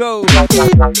NOSA show.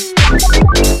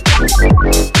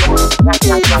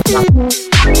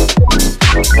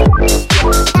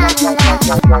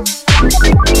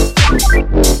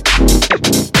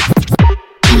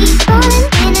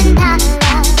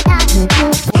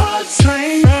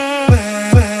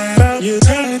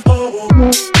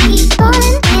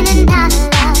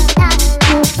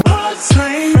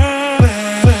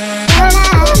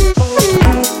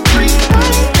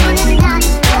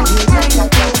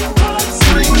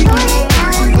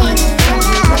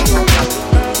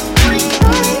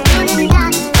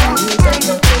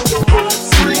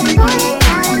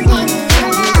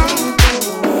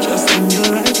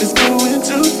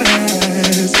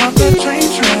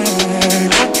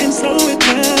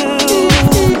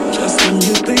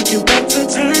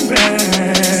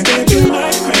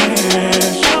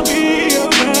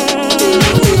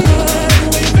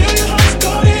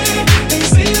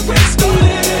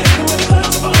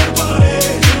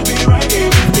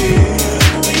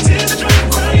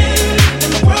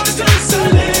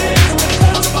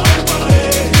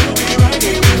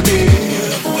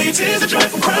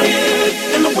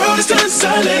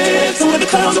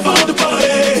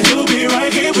 You'll be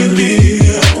right here with me.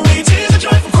 Wait till the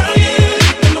drive from crying,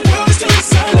 and the world is still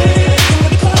silent.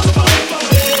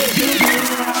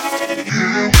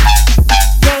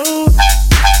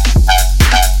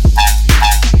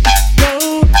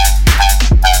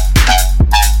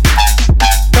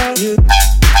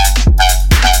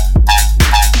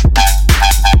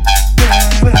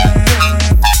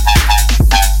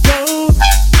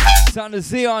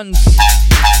 Sion's.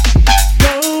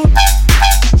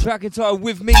 Track entitled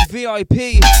With Me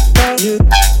VIP.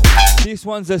 This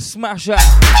one's a smasher.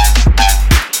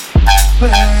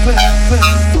 When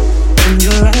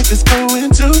your life is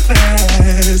going too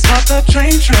fast, off the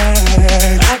train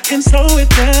track, I can slow it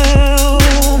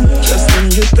down. Just when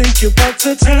you think you're about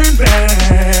to turn back,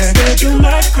 instead you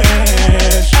might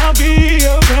crash. I'll be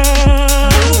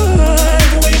around.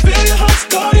 The way you feel your heart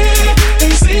started,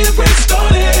 and you see the break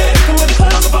started. When the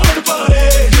clouds are about to party,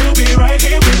 you'll be right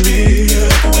here with me.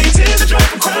 When your tears are dry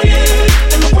from crying,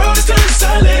 and the world is turning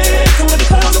silent. When the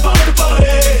clouds are about to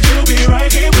party, you'll be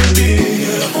right here with me.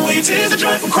 When your tears are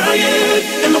dry from crying,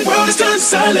 and the world is turning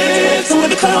silent. So when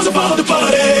the clouds are about to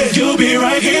party, you'll be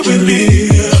right here with me.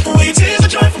 When your tears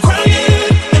are dry from crying,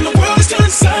 and the world is turning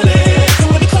silent. So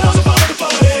when the clouds are about to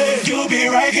party, you'll be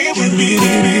right here with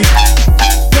me.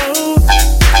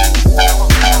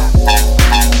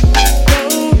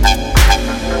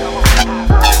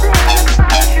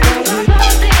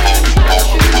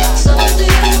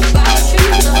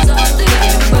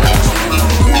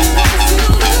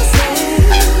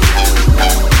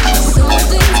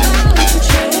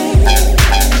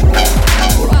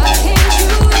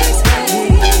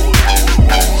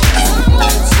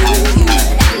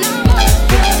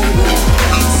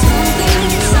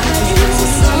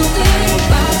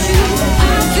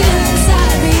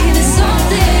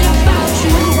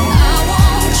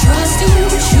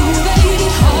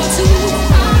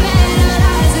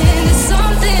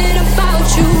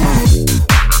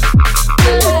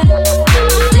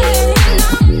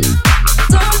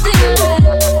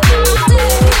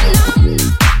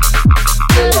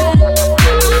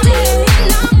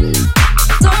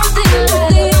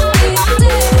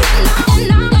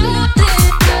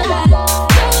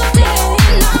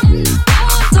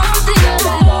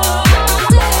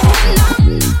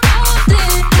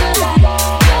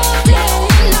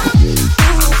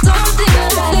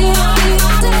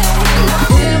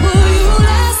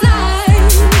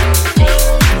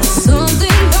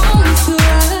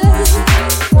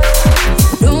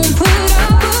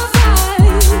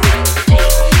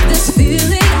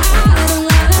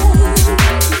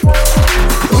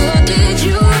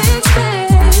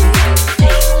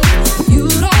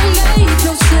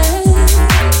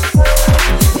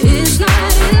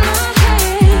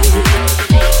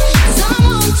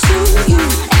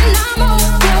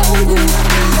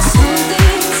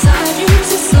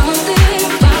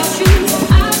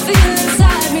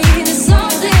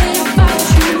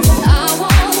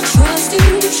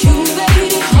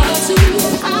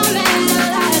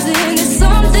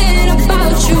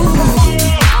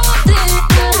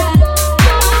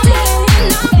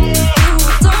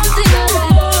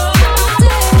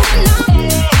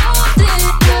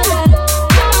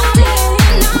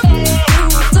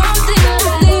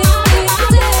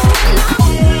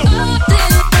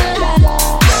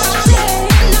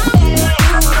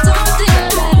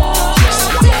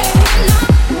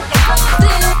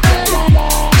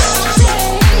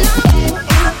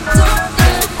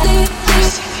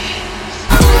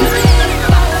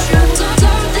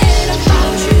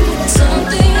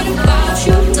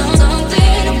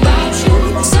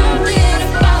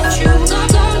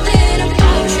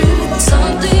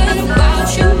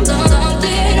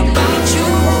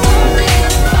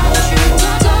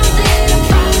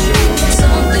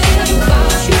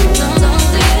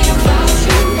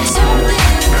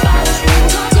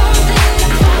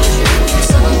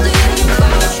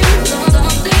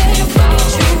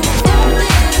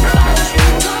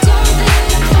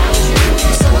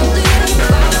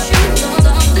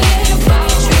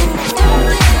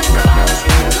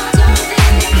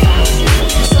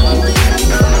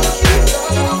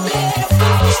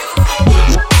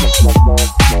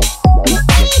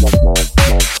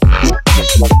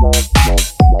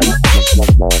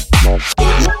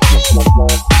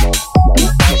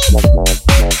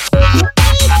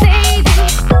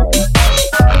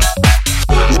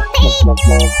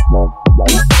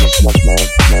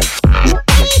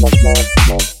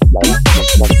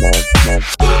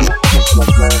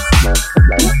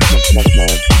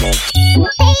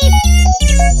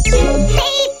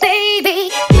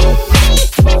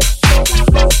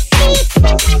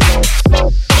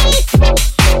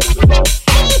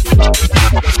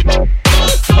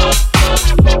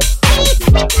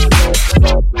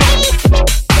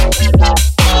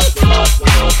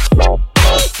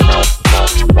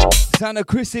 Santa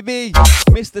Chrissy B,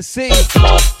 Mr. C.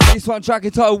 This one track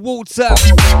entitled Waltz Up.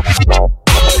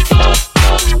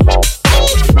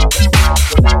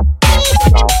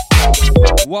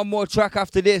 One more track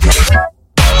after this.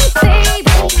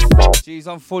 Jeez,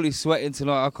 I'm fully sweating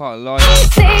tonight, I can't lie.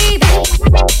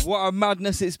 What a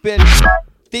madness it's been.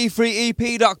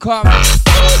 D3EP.com.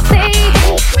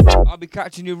 I'll be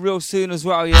catching you real soon as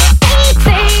well, yeah?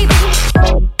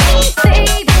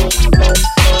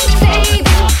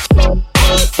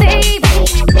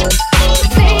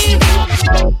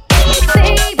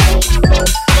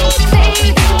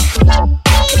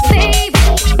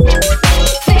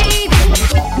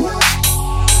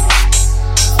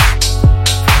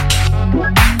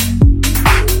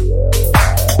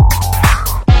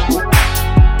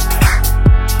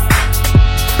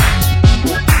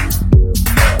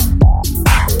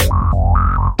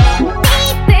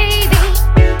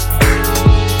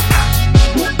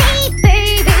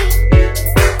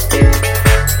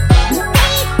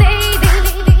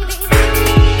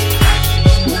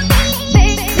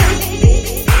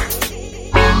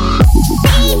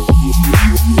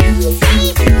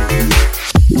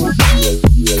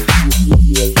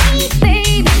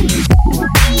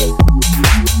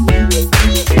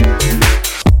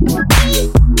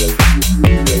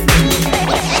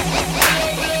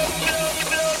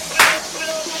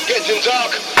 Getting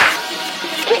dark,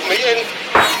 put me in,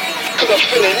 cause I'm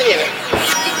feeling in.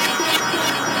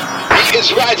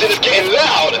 It's rising, it's getting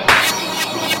loud.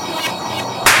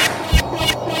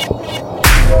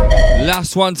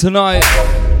 Last one tonight.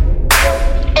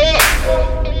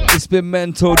 It's been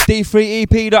mental.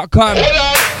 D3EP.com.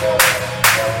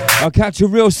 I'll catch you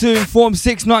real soon. Form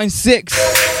 696.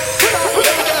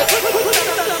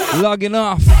 Logging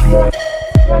off.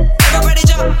 Everybody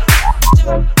jump.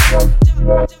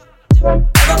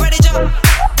 Everybody jump.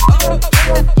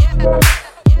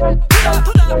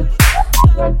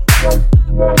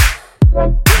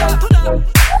 Pull up.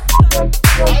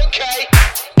 Okay.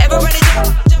 Everybody jump.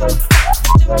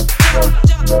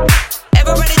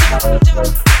 Everybody jump.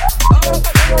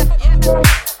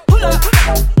 Pull up.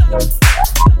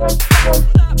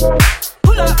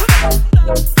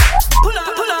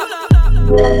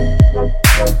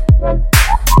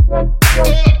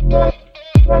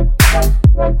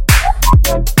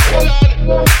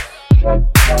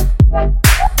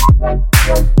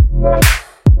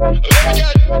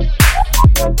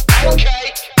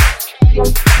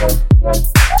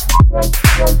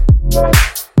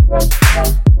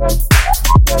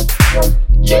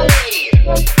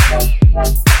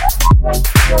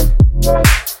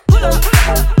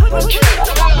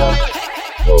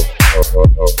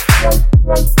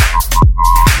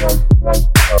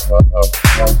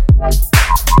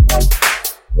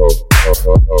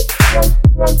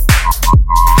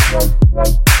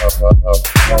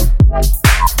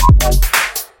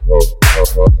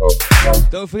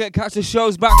 Don't forget, catch the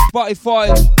shows back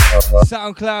Spotify,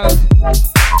 SoundCloud.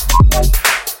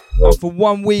 And for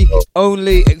 1 week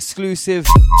only, exclusive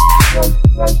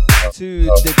to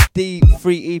the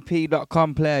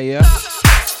D3EP.com player, yeah?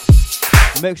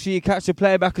 Make sure you catch the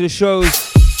playback of the shows.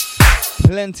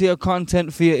 Plenty of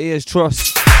content for your ears,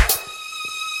 trust.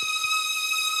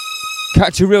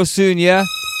 Catch you real soon, yeah?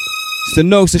 It's the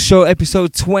NOSA Show,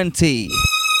 episode 20.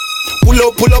 Pull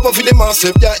up for the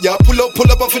massive, yeah. Pull up for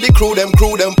the crew, them.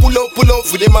 Pull up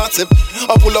for the massive.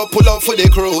 Pull up for the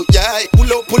crew, yeah.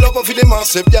 Pull up for the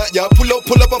massive, yeah. Pull up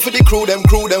for the crew, them.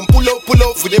 Pull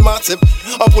up for the massive.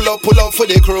 Pull up for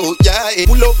the crew, yeah.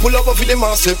 Pull up for the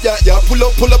massive, yeah. Pull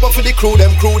up for the crew,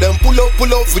 them. Pull up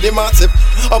for the massive.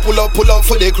 Pull up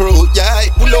for the crew, yeah.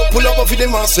 Pull up for the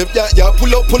massive, yeah.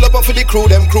 Pull up for the crew,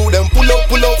 them. Pull up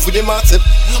for the massive.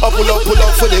 Pull up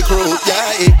for the crew,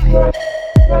 yeah.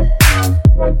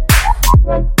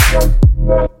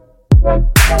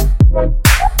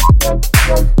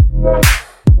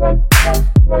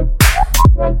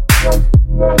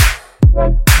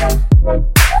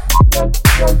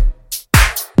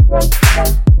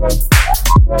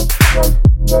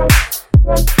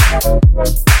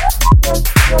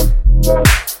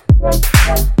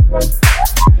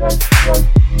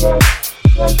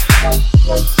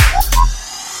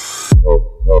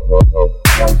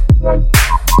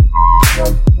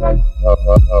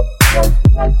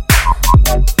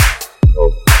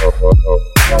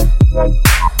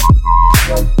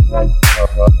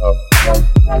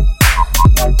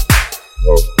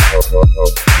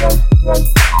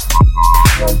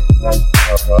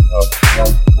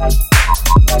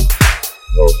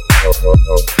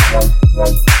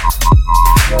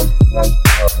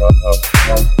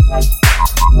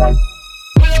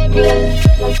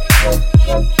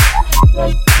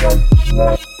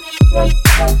 Yeah.